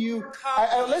mean you.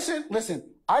 Listen.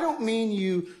 I don't mean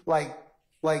you like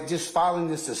just filing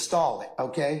this to stall it.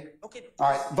 Okay. Okay.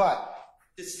 All right, but.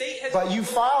 The state has... But you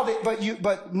filed it,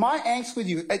 but my angst with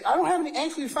you, I don't have any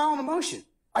angst with you filing a motion.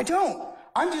 I don't.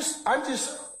 I'm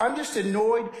just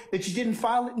annoyed that you didn't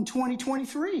file it in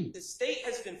 2023. The state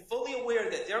has been fully aware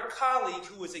that their colleague,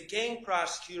 who was a gang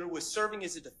prosecutor, was serving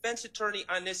as a defense attorney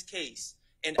on this case.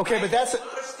 And okay, I but that's... don't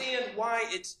understand why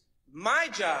it's my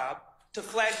job to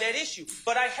flag that issue.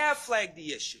 But I have flagged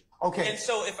the issue. Okay. And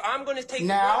so if I'm going to take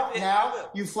now, I will.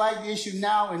 You flagged the issue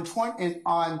now on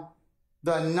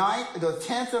the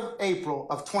 10th of April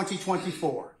of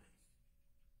 2024.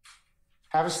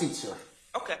 Have a seat, sir.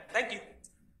 Okay, thank you.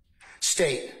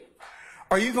 State,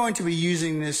 are you going to be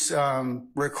using this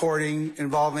recording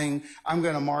involving, I'm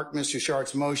going to mark Mr.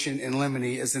 Sharp's motion in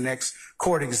limine as the next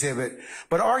court exhibit,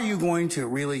 but are you going to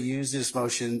really use this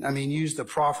motion, use the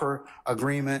proffer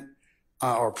agreement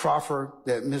or proffer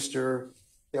that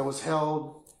was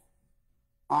held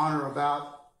on or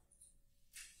about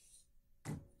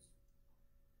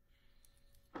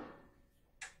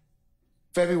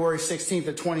February 16th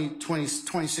of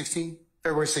 2016?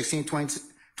 February 16th,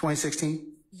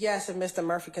 2016? Yes, and Mr.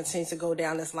 Murphy continues to go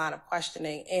down this line of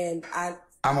questioning. And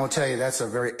I'm going to tell you, that's a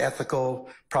very ethical,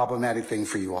 problematic thing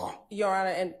for you all. Your Honor,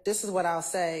 and this is what I'll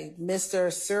say. Mr.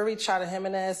 Suri Chata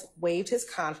Jimenez waived his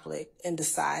conflict and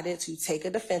decided to take a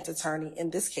defense attorney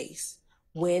in this case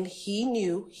when he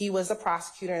knew he was a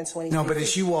prosecutor in 2016. No, but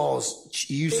it's you all's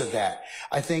use of that.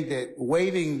 I think that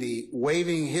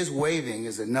his waiving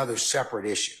is another separate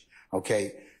issue,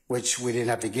 okay, which we didn't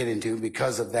have to get into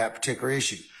because of that particular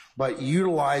issue. But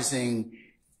utilizing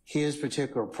his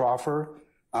particular proffer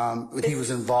that he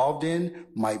was involved in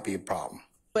might be a problem.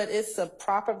 But it's a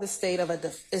proffer of the state of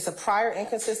it's a prior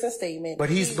inconsistent statement. But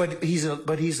he's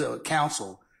a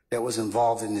counsel that was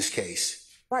involved in this case.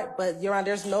 Right, but Your Honor,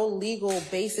 there's no legal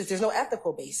basis, there's no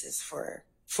ethical basis for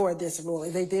this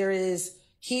ruling.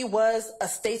 He was a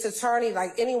state's attorney,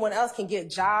 like anyone else can get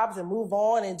jobs and move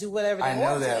on and do whatever they want. I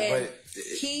know that, and but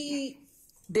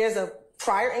there's a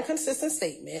prior inconsistent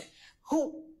statement.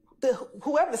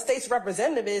 Whoever the state's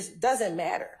representative is doesn't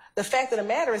matter. The fact of the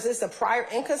matter is it's a prior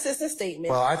inconsistent statement.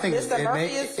 Well, I think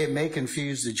it may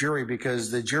confuse the jury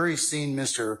because the jury's seen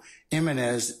Mr.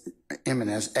 Jimenez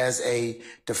as a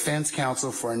defense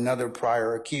counsel for another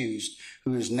prior accused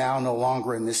who is now no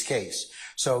longer in this case.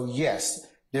 So yes,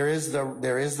 there is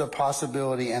the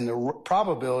possibility and the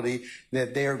probability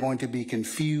that they are going to be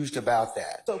confused about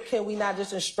that. So can we not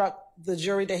just instruct the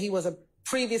jury that he was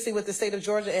previously with the state of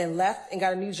Georgia and left and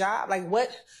got a new job? Like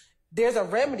what? There's a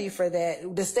remedy for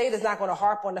that. The state is not going to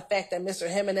harp on the fact that Mr.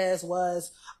 Jimenez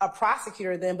was a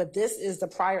prosecutor then, but this is the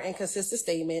prior inconsistent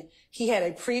statement. He had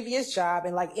a previous job,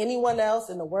 and like anyone else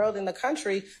in the world, in the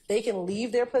country, they can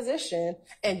leave their position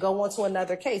and go on to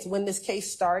another case. When this case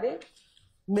started,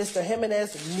 Mr.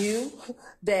 Jimenez knew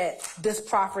that this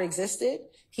proffer existed.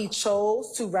 He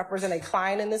chose to represent a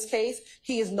client in this case.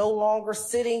 He is no longer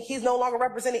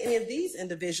representing any of these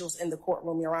individuals in the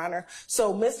courtroom, Your Honor.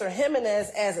 So Mr. Jimenez,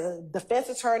 as a defense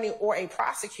attorney or a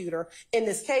prosecutor in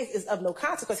this case, is of no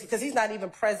consequence because he's not even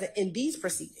present in these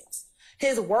proceedings.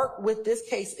 His work with this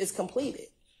case is completed,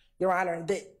 Your Honor.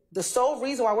 The sole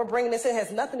reason why we're bringing this in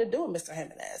has nothing to do with Mr.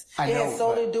 Jimenez. It has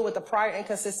solely to do with the prior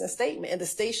inconsistent statement, and the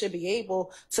state should be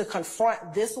able to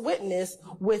confront this witness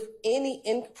with any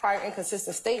prior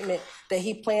inconsistent statement that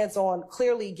he plans on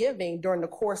clearly giving during the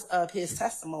course of his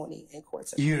testimony in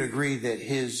court. You'd agree that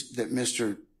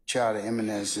Mr. Chata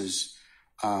Jimenez's,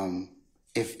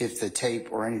 if the tape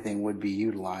or anything would be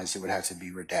utilized, it would have to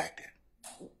be redacted.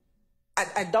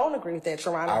 I don't agree with that,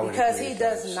 Your Honor, because he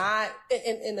does not,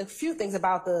 and a few things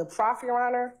about the proffer, Your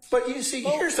Honor. But you see,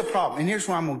 here's the problem, and here's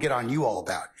what I'm going to get on you all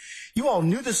about. You all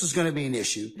knew this was going to be an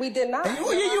issue. We did not.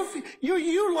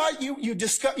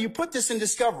 You put this in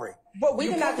discovery. But we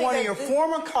did not think one of your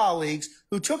former colleagues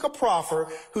who took a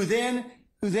proffer, who then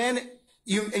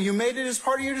you made it as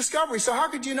part of your discovery. So how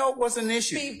could you know it wasn't an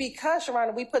issue? Because, Your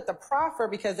Honor, we put the proffer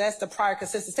because that's the prior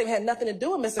consistent statement. It had nothing to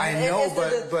do with Mr. I know,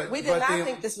 but we did not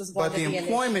think this was going to be an issue. But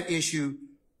the employment issue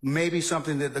may be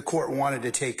something that the court wanted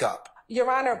to take up.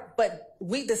 Your Honor, but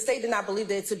the state did not believe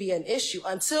that to be an issue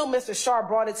until Mr. Sharp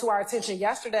brought it to our attention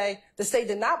yesterday. The state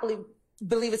did not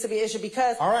believe it to be an issue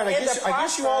because. All right, I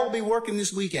guess you all will be working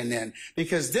this weekend then,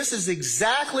 because this is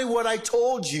exactly what I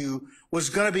told you was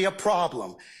going to be a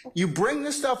problem. You bring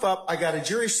this stuff up, I got a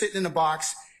jury sitting in the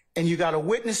box, and you got a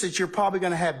witness that you're probably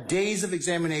going to have days of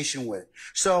examination with.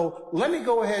 So let me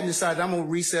go ahead and decide. I'm going to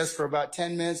recess for about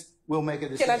 10 minutes. We'll make a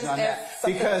decision on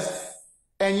that.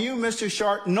 And you, Mr.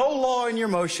 Sharp, no law in your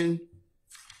motion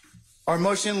or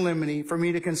motion in limine for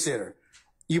me to consider.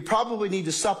 You probably need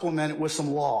to supplement it with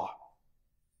some law.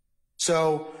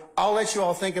 So I'll let you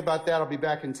all think about that. I'll be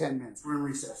back in 10 minutes. We're in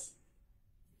recess.